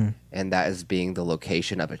child, and that is being the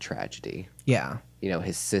location of a tragedy. Yeah. You know,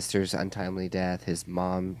 his sister's untimely death, his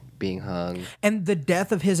mom being hung. And the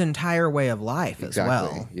death of his entire way of life as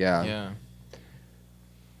well. Yeah. Yeah.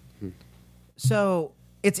 So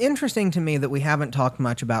it's interesting to me that we haven't talked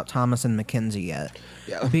much about Thomas and Mackenzie yet.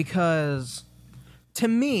 Yeah. Because to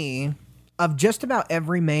me, of just about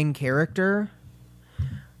every main character,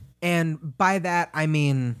 and by that I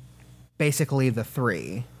mean basically the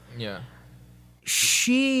 3, Yeah.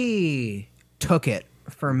 she took it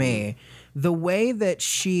for me. The way that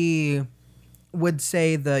she would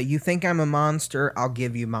say you think I'm a monster, I'll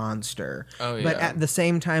give you monster. Oh, yeah. But at the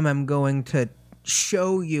same time, I'm going to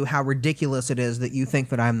show you how ridiculous it is that you think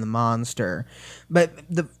that I'm the monster. But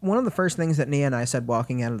one of the first things that Nia and I said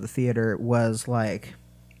walking out of the theater was like,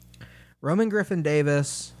 Roman Griffin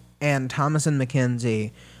Davis and Thomas and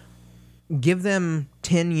Mackenzie, give them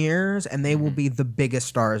 10 years and they will be the biggest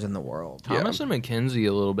stars in the world. Thomas and Mackenzie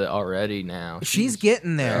a little bit already now. She's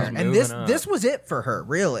getting there. she's And moving up. this was it for her,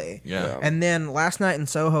 really. Yeah. And then Last Night in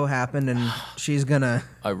Soho happened and she's gonna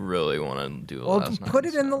I really want to do a well last night. put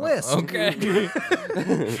it in the list. Okay.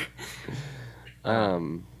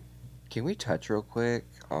 Can we touch real quick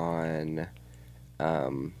on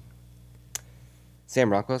Sam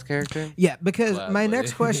Rockwell's character? Yeah, because my Gladly.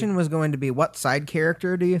 next question was going to be, what side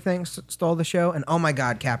character do you think stole the show? And oh my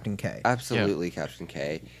God, Captain K. Absolutely, Captain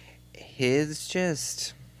K. His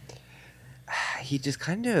just he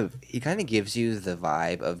kind of gives you the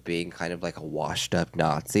vibe of being kind of like a washed up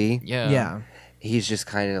Nazi. Yeah. Yeah. He's just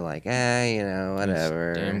kind of like,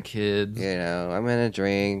 whatever. Damn kids. I'm gonna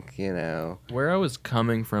drink, Where I was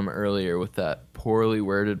coming from earlier with that poorly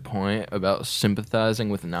worded point about sympathizing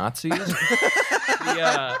with Nazis,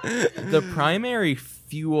 the primary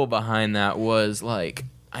fuel behind that was like,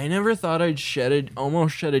 I never thought I'd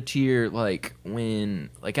almost shed a tear like when,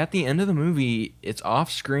 like at the end of the movie, it's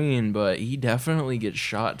off screen, but he definitely gets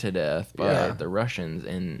shot to death by the Russians,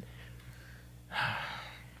 and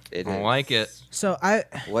I don't like it. So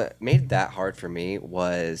What made that hard for me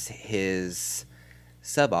was his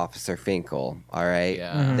sub-officer Finkel, all right?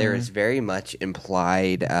 Yeah. Mm-hmm. There is very much an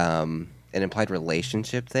implied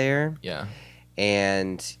relationship there. Yeah.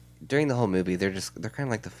 And during the whole movie, they're kind of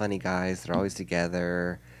like the funny guys. They're always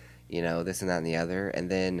together, this and that and the other. And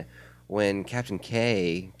then when Captain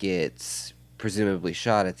K gets presumably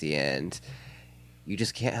shot at the end, you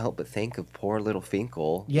just can't help but think of poor little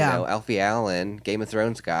Finkel. Yeah. Alfie Allen, Game of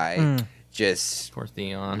Thrones guy, just Poor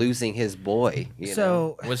Theon. losing his boy. You know?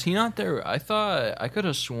 so Was he not there? I thought I could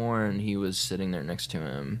have sworn he was sitting there next to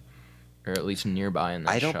him, or at least nearby in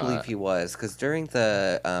that I don't shot. believe he was, because during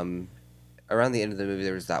the around the end of the movie,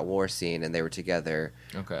 there was that war scene, and they were together.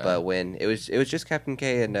 Okay. But when it was just Captain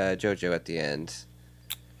K and Jojo at the end.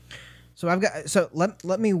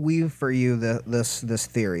 let me weave for you this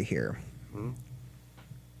theory here. Mm-hmm.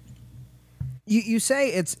 You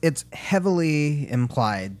say it's heavily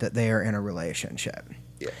implied that they are in a relationship.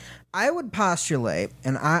 Yeah. I would postulate,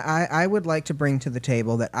 and I would like to bring to the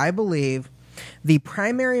table that I believe the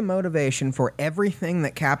primary motivation for everything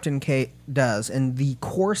that Captain K does in the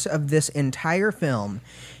course of this entire film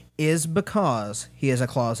is because he is a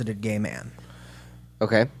closeted gay man.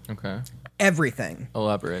 Okay. Okay. Everything.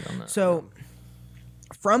 Elaborate on that. So,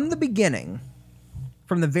 from the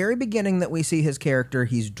very beginning that we see his character,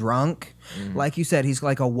 he's drunk. Like you said, he's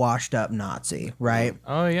like a washed up Nazi, right?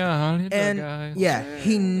 Oh yeah, how did And that guy? yeah,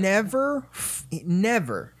 he never,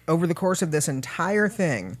 over the course of this entire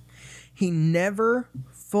thing, he never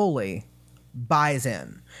fully buys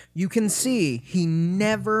in. You can see he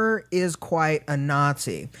never is quite a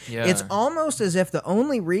Nazi. Yeah. It's almost as if the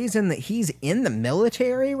only reason that he's in the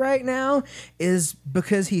military right now is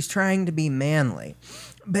because he's trying to be manly.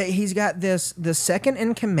 But he's got this second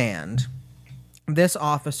in command, this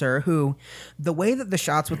officer who, the way that the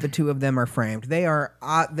shots with the two of them are framed, they are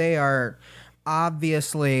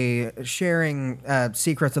obviously sharing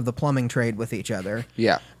secrets of the plumbing trade with each other.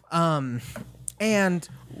 Yeah. And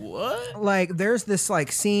What? like there's this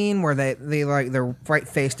like scene where they're right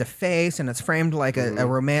face to face and it's framed like a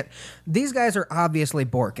romantic. These guys are obviously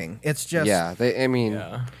borking. It's just Yeah.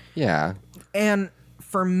 Yeah. And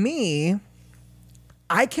for me,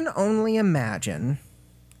 I can only imagine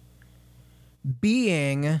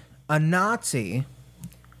being a Nazi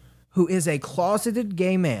who is a closeted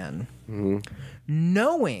gay man,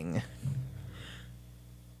 knowing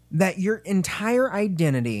that your entire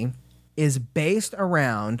identity is based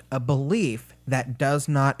around a belief that does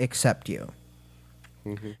not accept you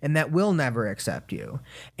and that will never accept you.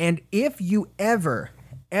 And if you ever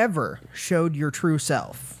showed your true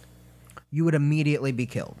self, you would immediately be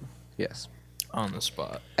killed. Yes. On the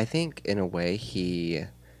spot. I think in a way he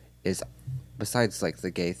is, besides like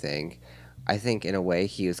the gay thing, I think in a way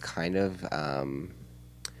he is kind of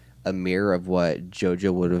a mirror of what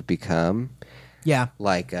Jojo would have become. Yeah.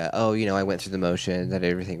 Like, I went through the motions, did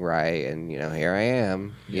everything right, and, here I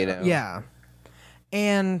am, you know? Yeah.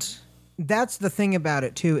 And that's the thing about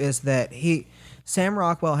it, too, is that Sam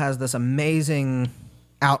Rockwell has this amazing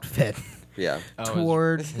outfit Yeah.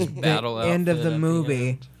 toward his the battle end of outfit the at movie,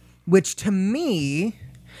 end. which to me,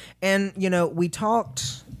 and, we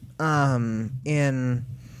talked in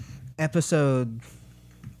episode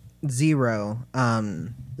 0,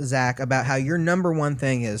 Zach, about how your number one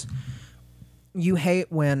thing is you hate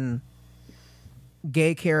when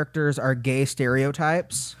gay characters are gay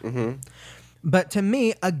stereotypes. Mm-hmm. But to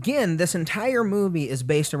me, again, this entire movie is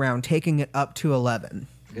based around taking it up to 11.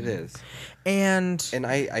 It is. And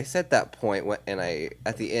I said that point,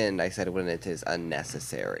 at the end, I said when it is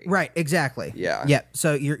unnecessary. right, exactly. Yeah. Yep.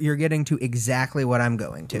 So you're getting to exactly what I'm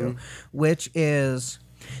going to, which is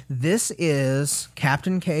this is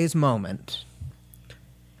Captain K's moment.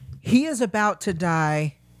 He is about to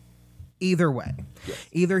die either way. Yes.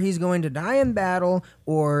 Either he's going to die in battle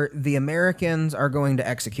or the Americans are going to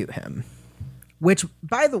execute him. Which,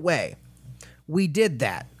 by the way, we did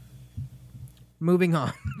that. Moving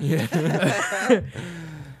on. Yeah.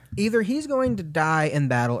 Either he's going to die in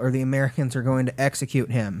battle or the Americans are going to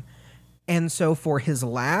execute him. And so for his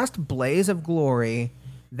last blaze of glory,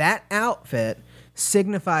 that outfit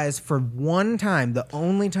signifies for one time, the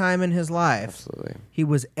only time in his life, Absolutely. he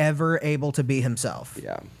was ever able to be himself.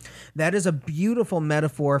 Yeah. That is a beautiful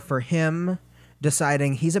metaphor for him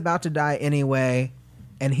deciding he's about to die anyway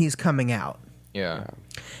and he's coming out. Yeah.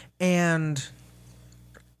 And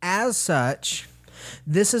as such,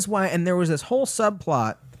 this is why, and there was this whole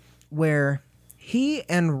subplot where he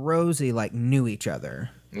and Rosie like knew each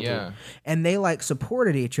other. Yeah. And they like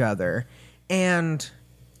supported each other. And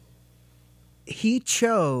he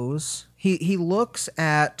looks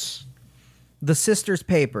at the sisters'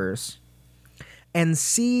 papers and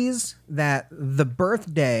sees that the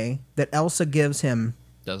birthday that Elsa gives him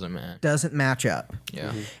Doesn't match up.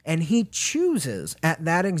 Yeah. And he chooses at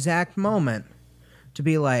that exact moment to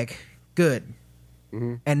be like, good,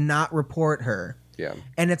 and not report her. Yeah.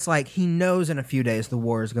 And it's like he knows in a few days the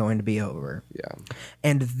war is going to be over. Yeah.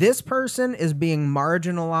 And this person is being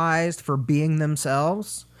marginalized for being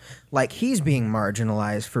themselves, like he's being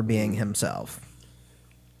marginalized for being himself.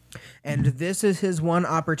 And this is his one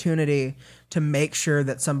opportunity to make sure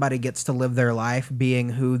that somebody gets to live their life being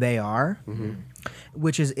who they are,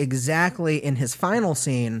 which is exactly in his final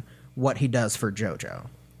scene what he does for Jojo.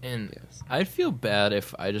 And Yes. I'd feel bad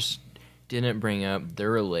if I just didn't bring up their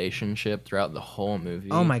relationship throughout the whole movie.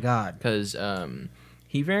 Oh my God. Because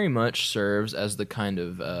he very much serves as the kind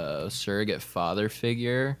of surrogate father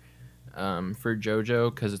figure for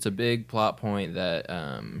Jojo, because it's a big plot point that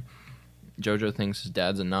Jojo thinks his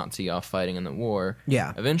dad's a Nazi off fighting in the war.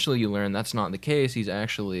 Yeah. Eventually you learn that's not the case. He's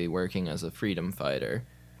actually working as a freedom fighter.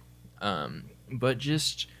 But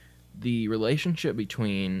just the relationship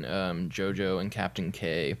between Jojo and Captain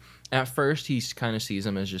K. At first, he kind of sees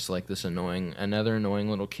him as just like this another annoying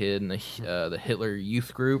little kid in the Hitler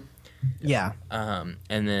Youth group. Yeah. And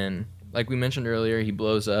then, like we mentioned earlier, he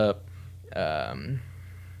blows up.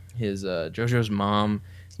 His Jojo's mom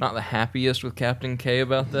is not the happiest with Captain K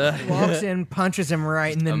about that. Walks in, punches him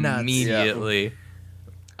right in the nuts. Immediately.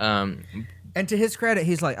 And to his credit,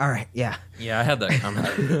 he's like, all right, yeah. Yeah, I had that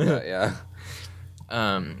comment. Yeah.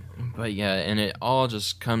 But yeah, and it all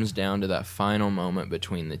just comes down to that final moment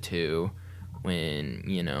between the two when,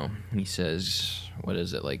 he says, what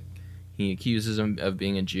is it, like, he accuses him of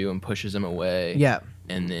being a Jew and pushes him away. Yeah.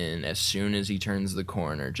 And then as soon as he turns the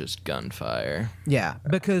corner, just gunfire. Yeah,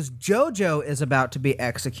 because Jojo is about to be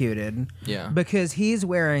executed. Yeah. Because he's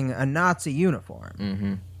wearing a Nazi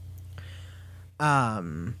uniform.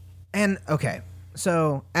 Mm-hmm. And okay,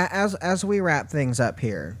 so as we wrap things up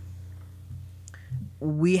here,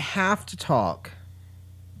 we have to talk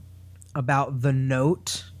about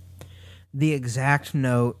the exact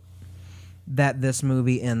note that this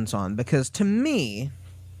movie ends on, because to me,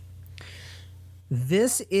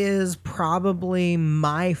 this is probably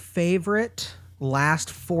my favorite last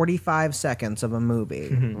 45 seconds of a movie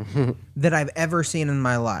that I've ever seen in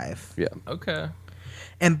my life. Yeah. Okay.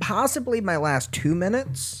 And possibly my last 2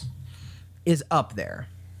 minutes is up there.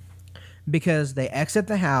 Because they exit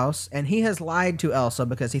the house, and he has lied to Elsa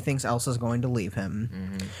because he thinks Elsa's going to leave him.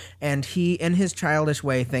 Mm-hmm. And he, in his childish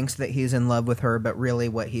way, thinks that he's in love with her, but really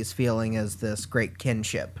what he's feeling is this great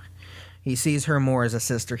kinship. He sees her more as a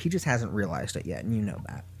sister. He just hasn't realized it yet, and you know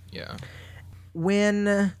that. Yeah.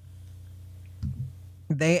 When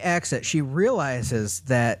they exit, she realizes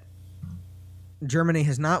that Germany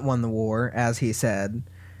has not won the war, as he said,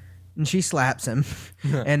 and she slaps him.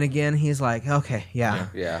 And again, he's like, okay, yeah.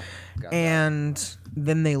 Yeah. And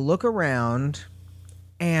then they look around,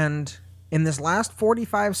 and in this last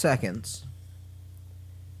 45 seconds,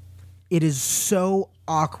 it is so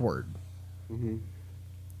awkward. Mm-hmm.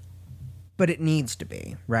 But it needs to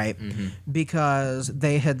be, right? Mm-hmm. Because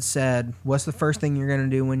they had said, what's the first thing you're going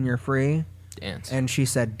to do when you're free? Dance. And she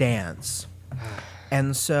said, dance.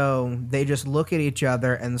 And so they just look at each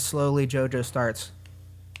other, and slowly Jojo starts...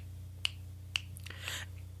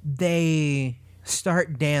 They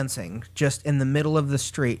start dancing just in the middle of the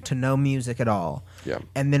street to no music at all. Yeah.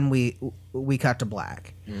 And then we cut to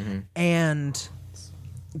black. Mm-hmm. And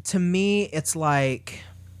to me, it's like...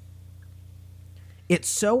 It's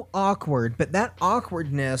so awkward, but that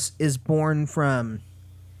awkwardness is born from...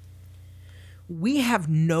 We have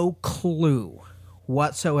no clue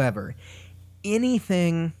whatsoever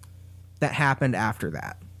anything that happened after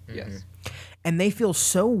that. Yes. And they feel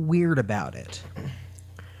so weird about it.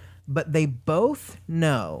 But they both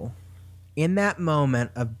know in that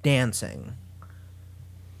moment of dancing,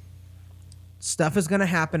 stuff is going to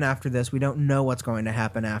happen after this. We don't know what's going to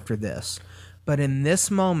happen after this. But in this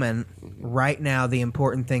moment, right now, the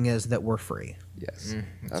important thing is that we're free. Yes.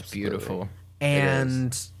 That's beautiful.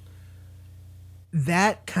 And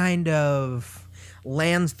that kind of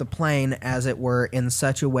lands the plane, as it were, in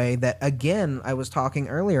such a way that, again, I was talking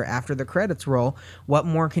earlier, after the credits roll, what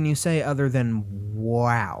more can you say other than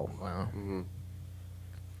wow? Wow. Mm-hmm.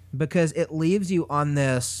 Because it leaves you on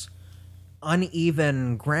this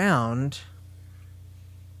uneven ground,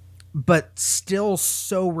 but still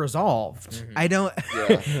so resolved. Mm-hmm. I don't...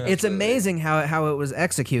 Yeah, it's amazing how it was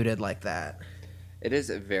executed like that. It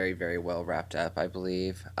is very, very well wrapped up, I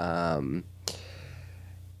believe.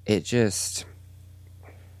 It just...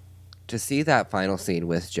 To see that final scene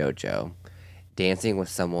with Jojo dancing with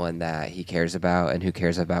someone that he cares about and who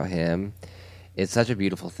cares about him, it's such a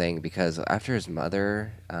beautiful thing, because after his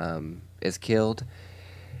mother is killed,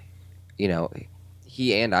 you know,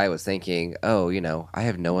 he and I was thinking, oh, you know, I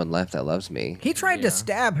have no one left that loves me. He tried to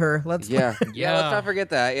stab her. Let's let's not forget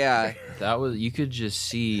that. Yeah. That was, you could just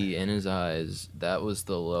see in his eyes, that was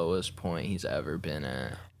the lowest point he's ever been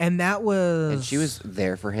at. And that was... And she was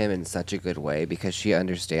there for him in such a good way, because she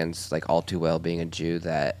understands, like, all too well, being a Jew,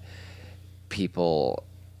 that people,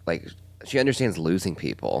 like, she understands losing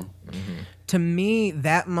people. Mm-hmm. To me,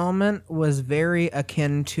 that moment was very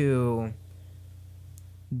akin to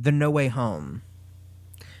the No Way Home.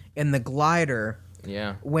 In the glider,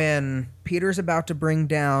 when Peter's about to bring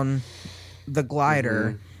down the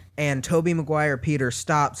glider, and Tobey Maguire Peter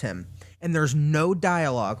stops him, and there's no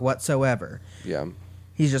dialogue whatsoever. Yeah.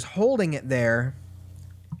 He's just holding it there,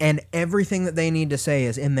 and everything that they need to say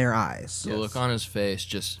is in their eyes. The look on his face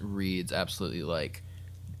just reads absolutely like,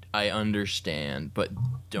 I understand, but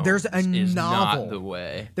don't. There's a is novel. Not the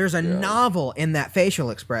way. There's a novel in that facial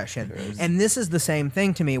expression. And this is the same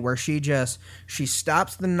thing to me, where she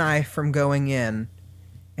stops the knife from going in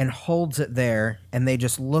and holds it there, and they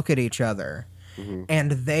just look at each other. Mm-hmm.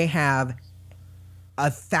 And they have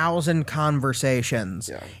 1,000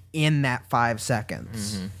 conversations in that 5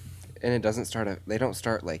 seconds. Mm-hmm. And it doesn't start they don't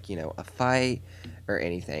start like, you know, a fight or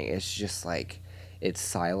anything. It's just like, it's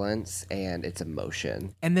silence and it's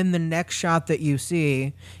emotion. And then the next shot that you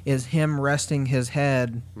see is him resting his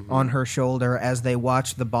head on her shoulder as they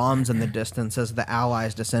watch the bombs in the distance as the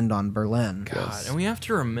Allies descend on Berlin. God, and we have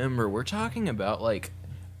to remember, we're talking about, like,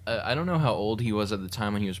 I don't know how old he was at the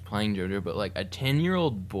time when he was playing Jojo, but, like, a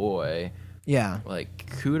 10-year-old boy. Yeah.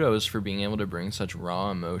 Like, kudos for being able to bring such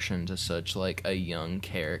raw emotion to such, like, a young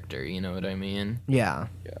character, you know what I mean? Yeah.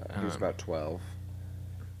 Yeah, he was about 12.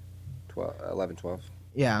 11, 12.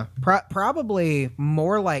 Yeah, probably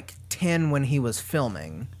more like 10 when he was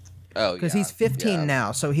filming. Oh, because yeah. he's 15 Yeah.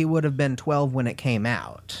 now, so he would have been 12 when it came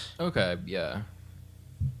out. Okay, yeah.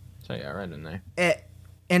 So yeah, right in there.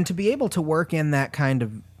 And to be able to work in that kind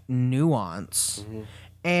of nuance,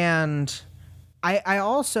 and I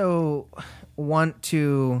also want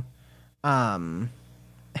to, I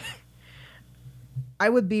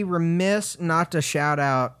would be remiss not to shout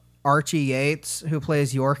out Archie Yates, who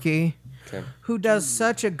plays Yorkie. Okay. Who does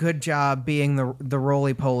such a good job being the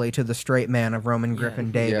roly-poly to the straight man of Roman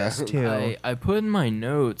Griffin Davis, Yeah. too. I put in my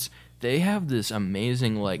notes, they have this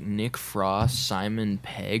amazing, like, Nick Frost, Simon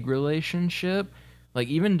Pegg relationship. Like,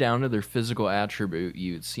 even down to their physical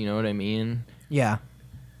attributes, you know what I mean? Yeah.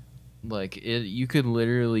 Like, you could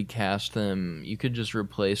literally cast them, you could just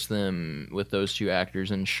replace them with those two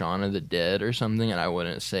actors in Shaun of the Dead or something, and I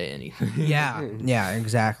wouldn't say anything. Yeah. Yeah,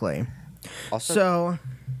 exactly. Also, So,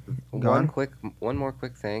 go on. one more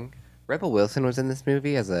quick thing. Rebel Wilson was in this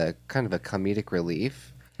movie as a kind of a comedic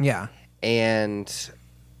relief, Yeah. and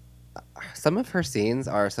some of her scenes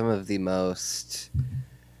are some of the most.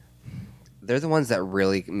 They're the ones that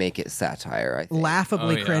really make it satire, I think.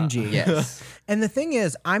 Laughably Oh, yeah. cringy. Yes. And the thing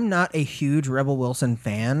is, I'm not a huge Rebel Wilson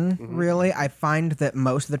fan, really. I find that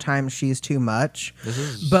most of the time she's too much.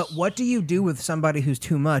 But what do you do with somebody who's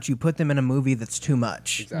too much? You put them in a movie that's too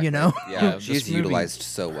much, Exactly. you know? Yeah, this she's movie utilized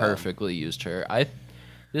so well. Perfectly used her.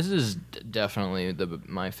 This is definitely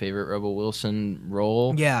my favorite Rebel Wilson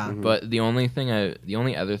role. Yeah. But the only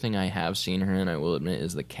other thing I have seen her in, I will admit,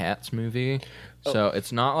 is the Cats movie. So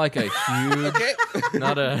it's not like a huge,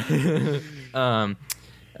 not a,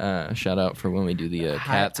 shout out for when we do the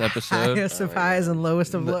Cats episode. Highest of highs and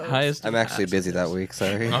lowest of The lows. highest I'm of actually highs. busy that week,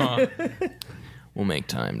 sorry. We'll make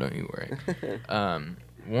time, don't you worry.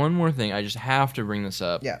 One more thing, I just have to bring this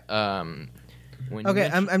up. Yeah. When you Okay,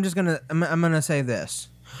 mentioned- I'm just gonna I'm gonna say this.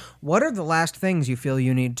 What are the last things you feel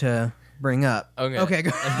you need to bring up? Okay. Okay.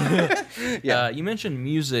 Go. Yeah. You mentioned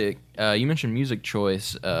music. You mentioned music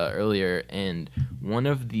choice earlier, and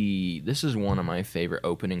this is one of my favorite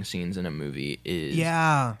opening scenes in a movie. Is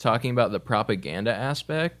Yeah. talking about the propaganda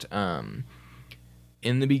aspect.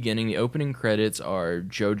 In the beginning, the opening credits are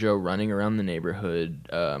Jojo running around the neighborhood,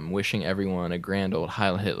 wishing everyone a grand old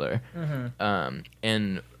Heil Hitler.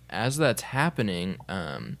 And as that's happening,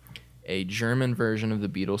 a German version of the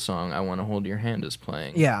Beatles song "I Want to Hold Your Hand" is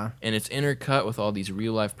playing. Yeah. And it's intercut with all these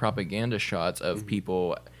real life propaganda shots of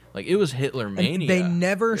people. Like, it was Hitler mania. They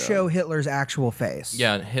never show Hitler's actual face.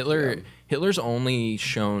 Yeah, Hitler's only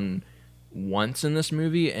shown once in this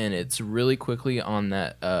movie, and it's really quickly on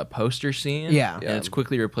that poster scene. Yeah. And it's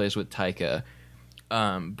quickly replaced with Taika.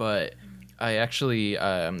 But I actually,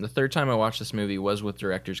 the third time I watched this movie was with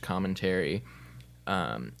director's commentary.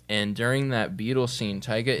 And during that Beatles scene,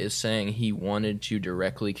 Taika is saying he wanted to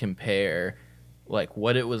directly compare like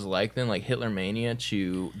what it was like then, like Hitler Mania,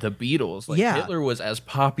 to the Beatles. Like, Yeah. Hitler was as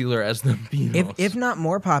popular as the Beatles. If not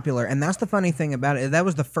more popular. And that's the funny thing about it. That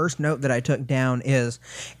was the first note that I took down is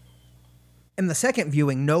in the second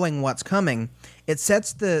viewing, knowing what's coming, it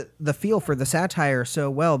sets the feel for the satire so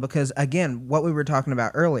well because, again, what we were talking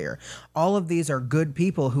about earlier, all of these are good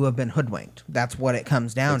people who have been hoodwinked. That's what it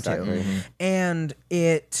comes down to. And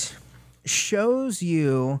it shows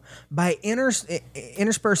you by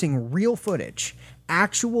interspersing real footage,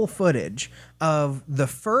 actual footage of the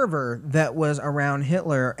fervor that was around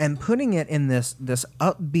Hitler and putting it in this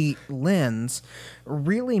upbeat lens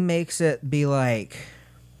really makes it be like,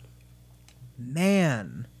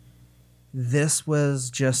 man, this was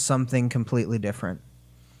just something completely different.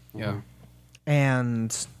 yeah.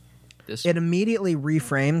 And This it immediately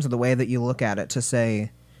reframes the way that you look at it to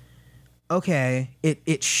say, okay,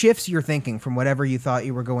 it shifts your thinking from whatever you thought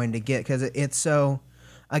you were going to get because it's so,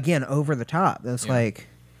 again, over the top. It's like,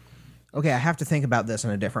 okay, I have to think about this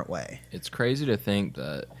in a different way. It's crazy to think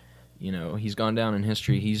that, you know, he's gone down in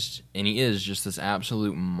history. He is just this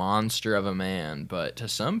absolute monster of a man. But to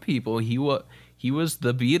some people, he was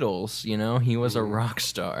the Beatles. You know, he was a rock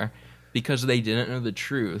star because they didn't know the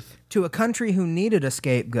truth. To a country who needed a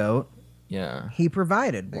scapegoat, Yeah, he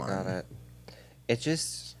provided They one. got it.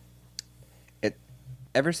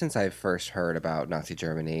 Ever since I first heard about Nazi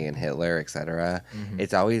Germany and Hitler, etc.,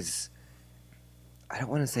 it's always, I don't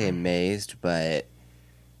want to say amazed, but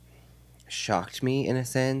shocked me in a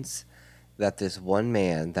sense that this one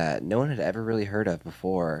man that no one had ever really heard of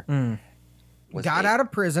before Got out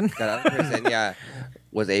of prison. got out of prison, yeah,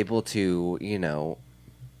 was able to, you know,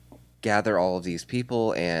 gather all of these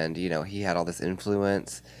people, and, you know, he had all this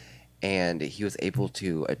influence, and he was able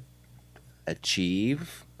to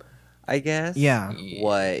achieve, I guess, Yeah.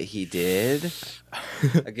 what he did.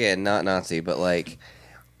 Again, not Nazi, but like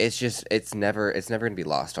it's never going to be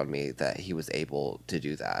lost on me that he was able to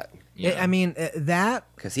do that. I mean, that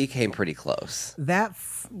because he came pretty close. That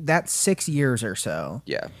 6 years or so,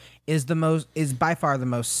 Yeah, is by far the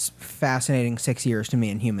most fascinating 6 years to me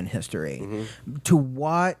in human history. To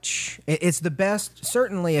watch, it's the best.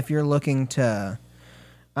 Certainly, if you're looking to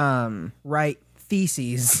write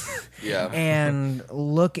theses, and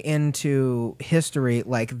look into history,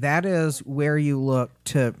 like that is where you look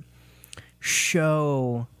to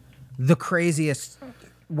show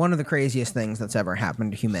one of the craziest things that's ever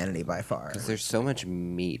happened to humanity by far. Because there's so much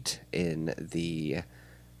meat in the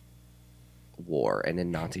war and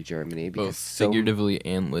in Nazi Germany, because both figuratively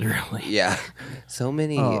and literally. Yeah, so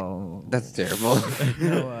many. Oh. That's terrible.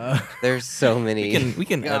 There's so many. We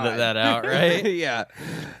can edit that out, right? Yeah,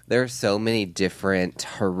 there's so many different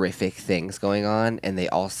horrific things going on, and they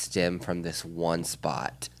all stem from this one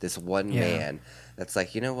spot, this one man. That's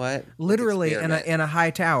like, you know what? Literally in a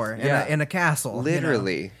high tower, in a castle.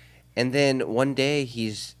 Literally. And then one day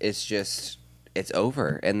it's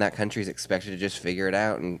over, and that country's expected to just figure it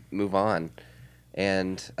out and move on.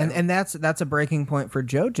 And that's a breaking point for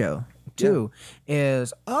Jojo too.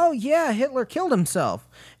 Is Hitler killed himself,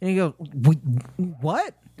 and he goes,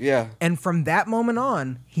 what? Yeah. And from that moment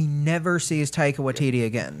on, he never sees Taika Waititi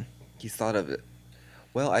again. He's thought of it.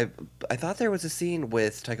 Well, I thought there was a scene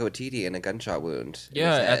with Taika Waititi in a gunshot wound.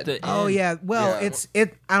 Yeah, in his head. at the end. Oh yeah, well, I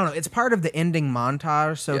don't know. It's part of the ending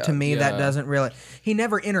montage, so to me that doesn't really. He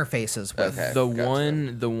never interfaces with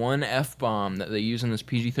the one F-bomb that they use in this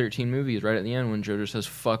PG-13 movie is right at the end when Jojo says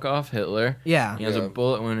 "fuck off, Hitler." Yeah, he has a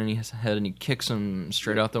bullet wound in his head and he kicks him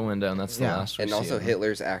straight out the window, and that's the last. And also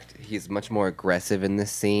Hitler's he's much more aggressive in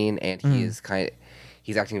this scene, and he's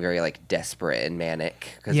acting very like desperate and manic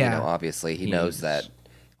because obviously he knows that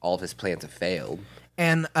all of his plans have failed.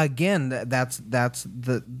 And again, that's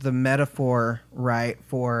the metaphor, right,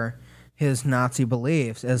 for his Nazi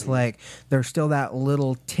beliefs is like there's still that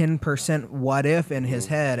little 10% what if in his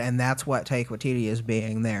head, and that's what Taika Waititi is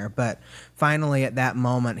being there. But finally, at that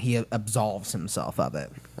moment, he absolves himself of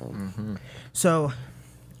it. So,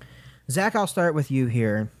 Zach, I'll start with you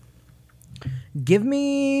here. Give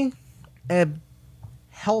me a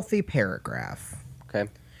healthy paragraph. Okay.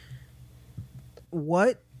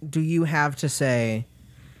 What do you have to say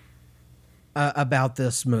about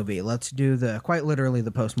this movie? Let's do quite literally the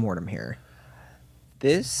post-mortem here.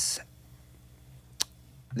 This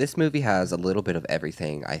movie has a little bit of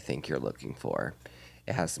everything I think you're looking for.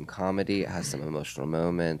 It has some comedy, it has some emotional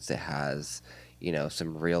moments, it has,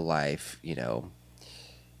 some real life,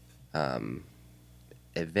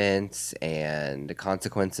 events and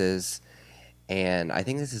consequences. And I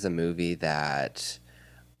think this is a movie that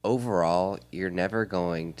overall, you're never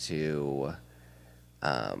going to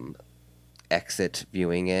exit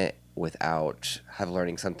viewing it without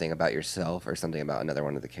learning something about yourself or something about another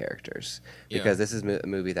one of the characters. Because this is a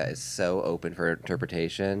movie that is so open for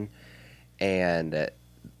interpretation, and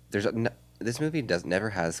this movie never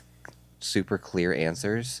has super clear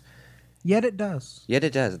answers. Yet it does. At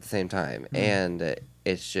the same time. And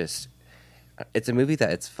it's a movie that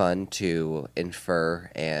it's fun to infer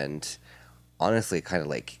and honestly kind of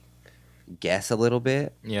like guess a little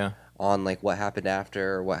bit on like what happened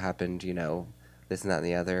after, what happened, this and that and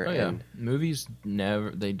the other. And movies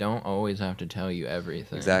they don't always have to tell you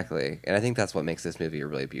everything. Exactly. And I think that's what makes this movie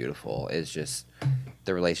really beautiful, is just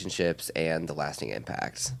the relationships and the lasting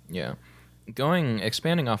impacts. Yeah.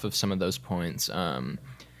 Expanding off of some of those points,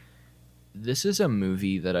 this is a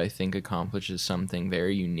movie that I think accomplishes something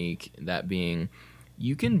very unique, that being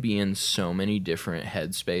you can be in so many different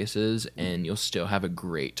headspaces and you'll still have a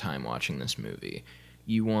great time watching this movie.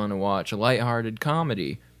 You want to watch a lighthearted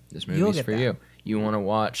comedy, this movie's for you. You want to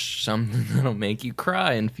watch something that'll make you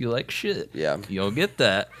cry and feel like shit, you'll get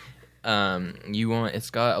that. It's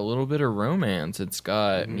got a little bit of romance. It's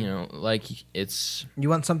got, you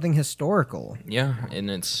want something historical. Yeah, and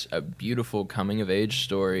it's a beautiful coming of age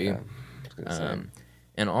story. Yeah,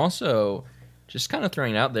 and also, just kind of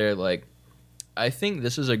throwing it out there, like, I think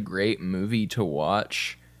this is a great movie to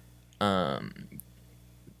watch,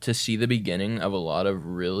 to see the beginning of a lot of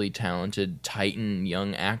really talented Titan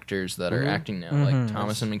young actors that are acting now, like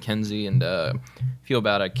Thomas and Mackenzie, and feel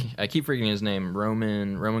bad, I keep forgetting his name,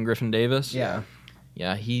 Roman Griffin Davis. Yeah,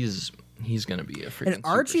 he's gonna be a freaking. And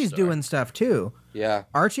Archie's superstar. doing stuff too. Yeah,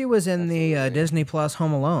 Archie was in the Disney Plus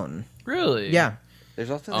Home Alone. Really? Yeah. There's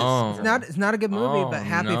also this. It's not a good movie, but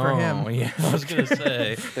happy for him. Yeah, I was gonna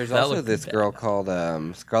say. There's also this girl called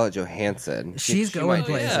Scarlett Johansson. She's going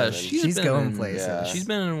places. Yeah, she's going places. Yeah. She's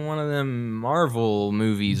been in one of them Marvel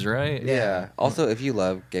movies, right? Yeah. Also, if you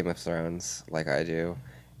love Game of Thrones like I do,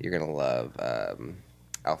 you're gonna love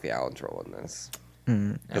Alfie Allen's role in this.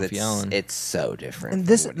 Alfie Allen. It's so different. And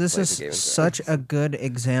from this when he this plays is the Game of such Thrones. a good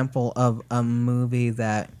example of a movie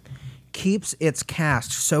that keeps its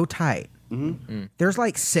cast so tight. There's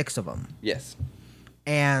like 6 of them, Yes.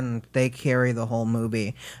 and they carry the whole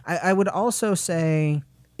movie. I would also say,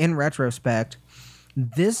 in retrospect,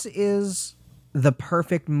 this is the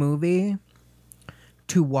perfect movie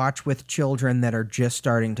to watch with children that are just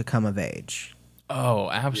starting to come of age. Oh,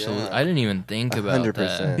 absolutely. Yeah. I didn't even think about 100%.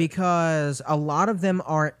 that. Because a lot of them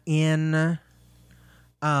are in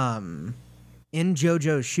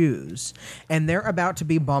JoJo's shoes, and they're about to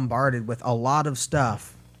be bombarded with a lot of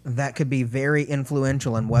stuff that could be very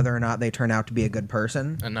influential in whether or not they turn out to be a good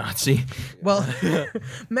person. A Nazi. Well,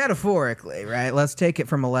 metaphorically, right? Let's take it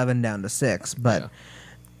from 11 down to 6, but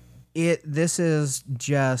this is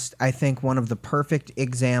just, I think, one of the perfect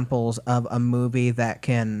examples of a movie that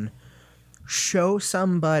can show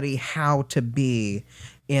somebody how to be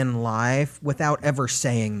in life without ever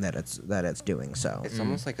saying that it's doing so. It's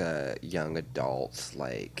almost like a young adult,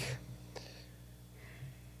 like...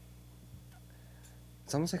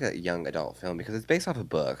 It's almost like a young adult film because it's based off a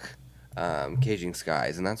book, Caging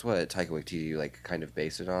Skies, and that's what Taika Waititi, like, kind of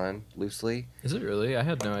based it on, loosely. Is it really? I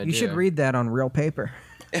had no idea. You should read that on real paper.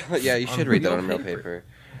 Yeah, you should read that on real paper.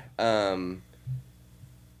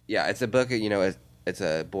 Yeah, it's a book, you know, it's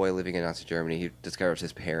a boy living in Nazi Germany. He discovers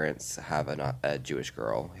his parents have a Jewish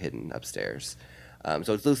girl hidden upstairs.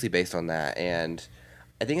 So it's loosely based on that, and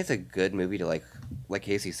I think it's a good movie to, like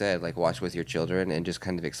Casey said, like, watch with your children and just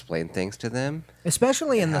kind of explain things to them.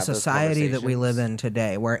 Especially in the have those society that we live conversations. in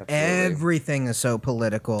today, where Absolutely. everything is so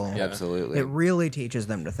political. Yeah. Absolutely. It really teaches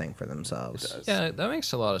them to think for themselves. It does. Yeah, that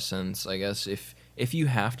makes a lot of sense. I guess if you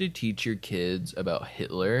have to teach your kids about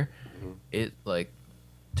Hitler, it like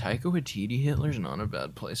Taika Waititi Hitler's not a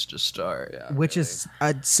bad place to start. Yeah, Which really. is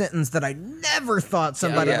a sentence that I never thought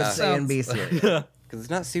somebody Yeah. would say in BC. Because it's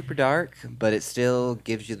not super dark, but it still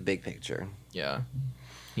gives you the big picture. Yeah.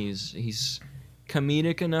 He's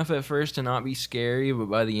comedic enough at first to not be scary, but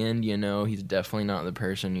by the end, you know, he's definitely not the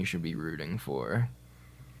person you should be rooting for.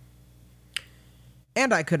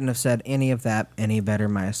 And I couldn't have said any of that any better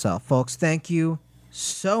myself. Folks, thank you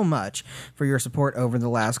so much for your support over the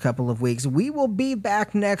last couple of weeks. We will be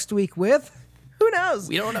back next week with... Who knows?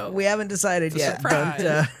 We don't know. We haven't decided It's a yet.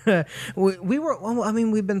 surprise. But we were. Well, I mean,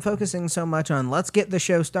 we've been focusing so much on let's get the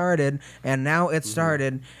show started, and now it's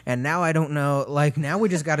started, and now I don't know. Like now we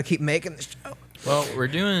just got to keep making the show. Well, we're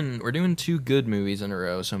doing 2 good movies in a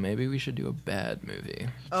row, so maybe we should do a bad movie.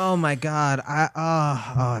 Oh my God!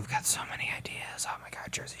 I've got so many ideas. Oh my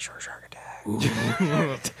God! Jersey Shore Shark Attack.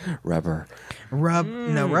 Rubber.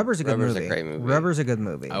 No, Rubber's a good Rubber's a movie. great movie. Rubber's a good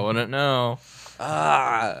movie. I wouldn't know.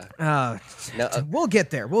 No, We'll get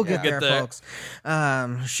there. We'll get Get there, there. folks.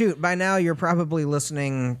 Shoot, by now you're probably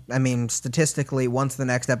listening. I mean, statistically, once the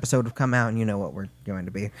next episode will come out, and you know what we're going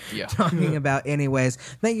to be Yeah. talking about anyways.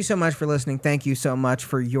 Thank you so much for listening. Thank you so much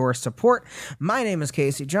for your support. My name is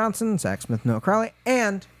Casey Johnson, Zach Smith, Noah Crowley,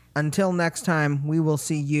 and until next time, we will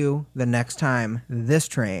see you the next time this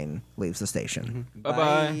train leaves the station. Bye-bye.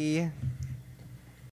 Bye.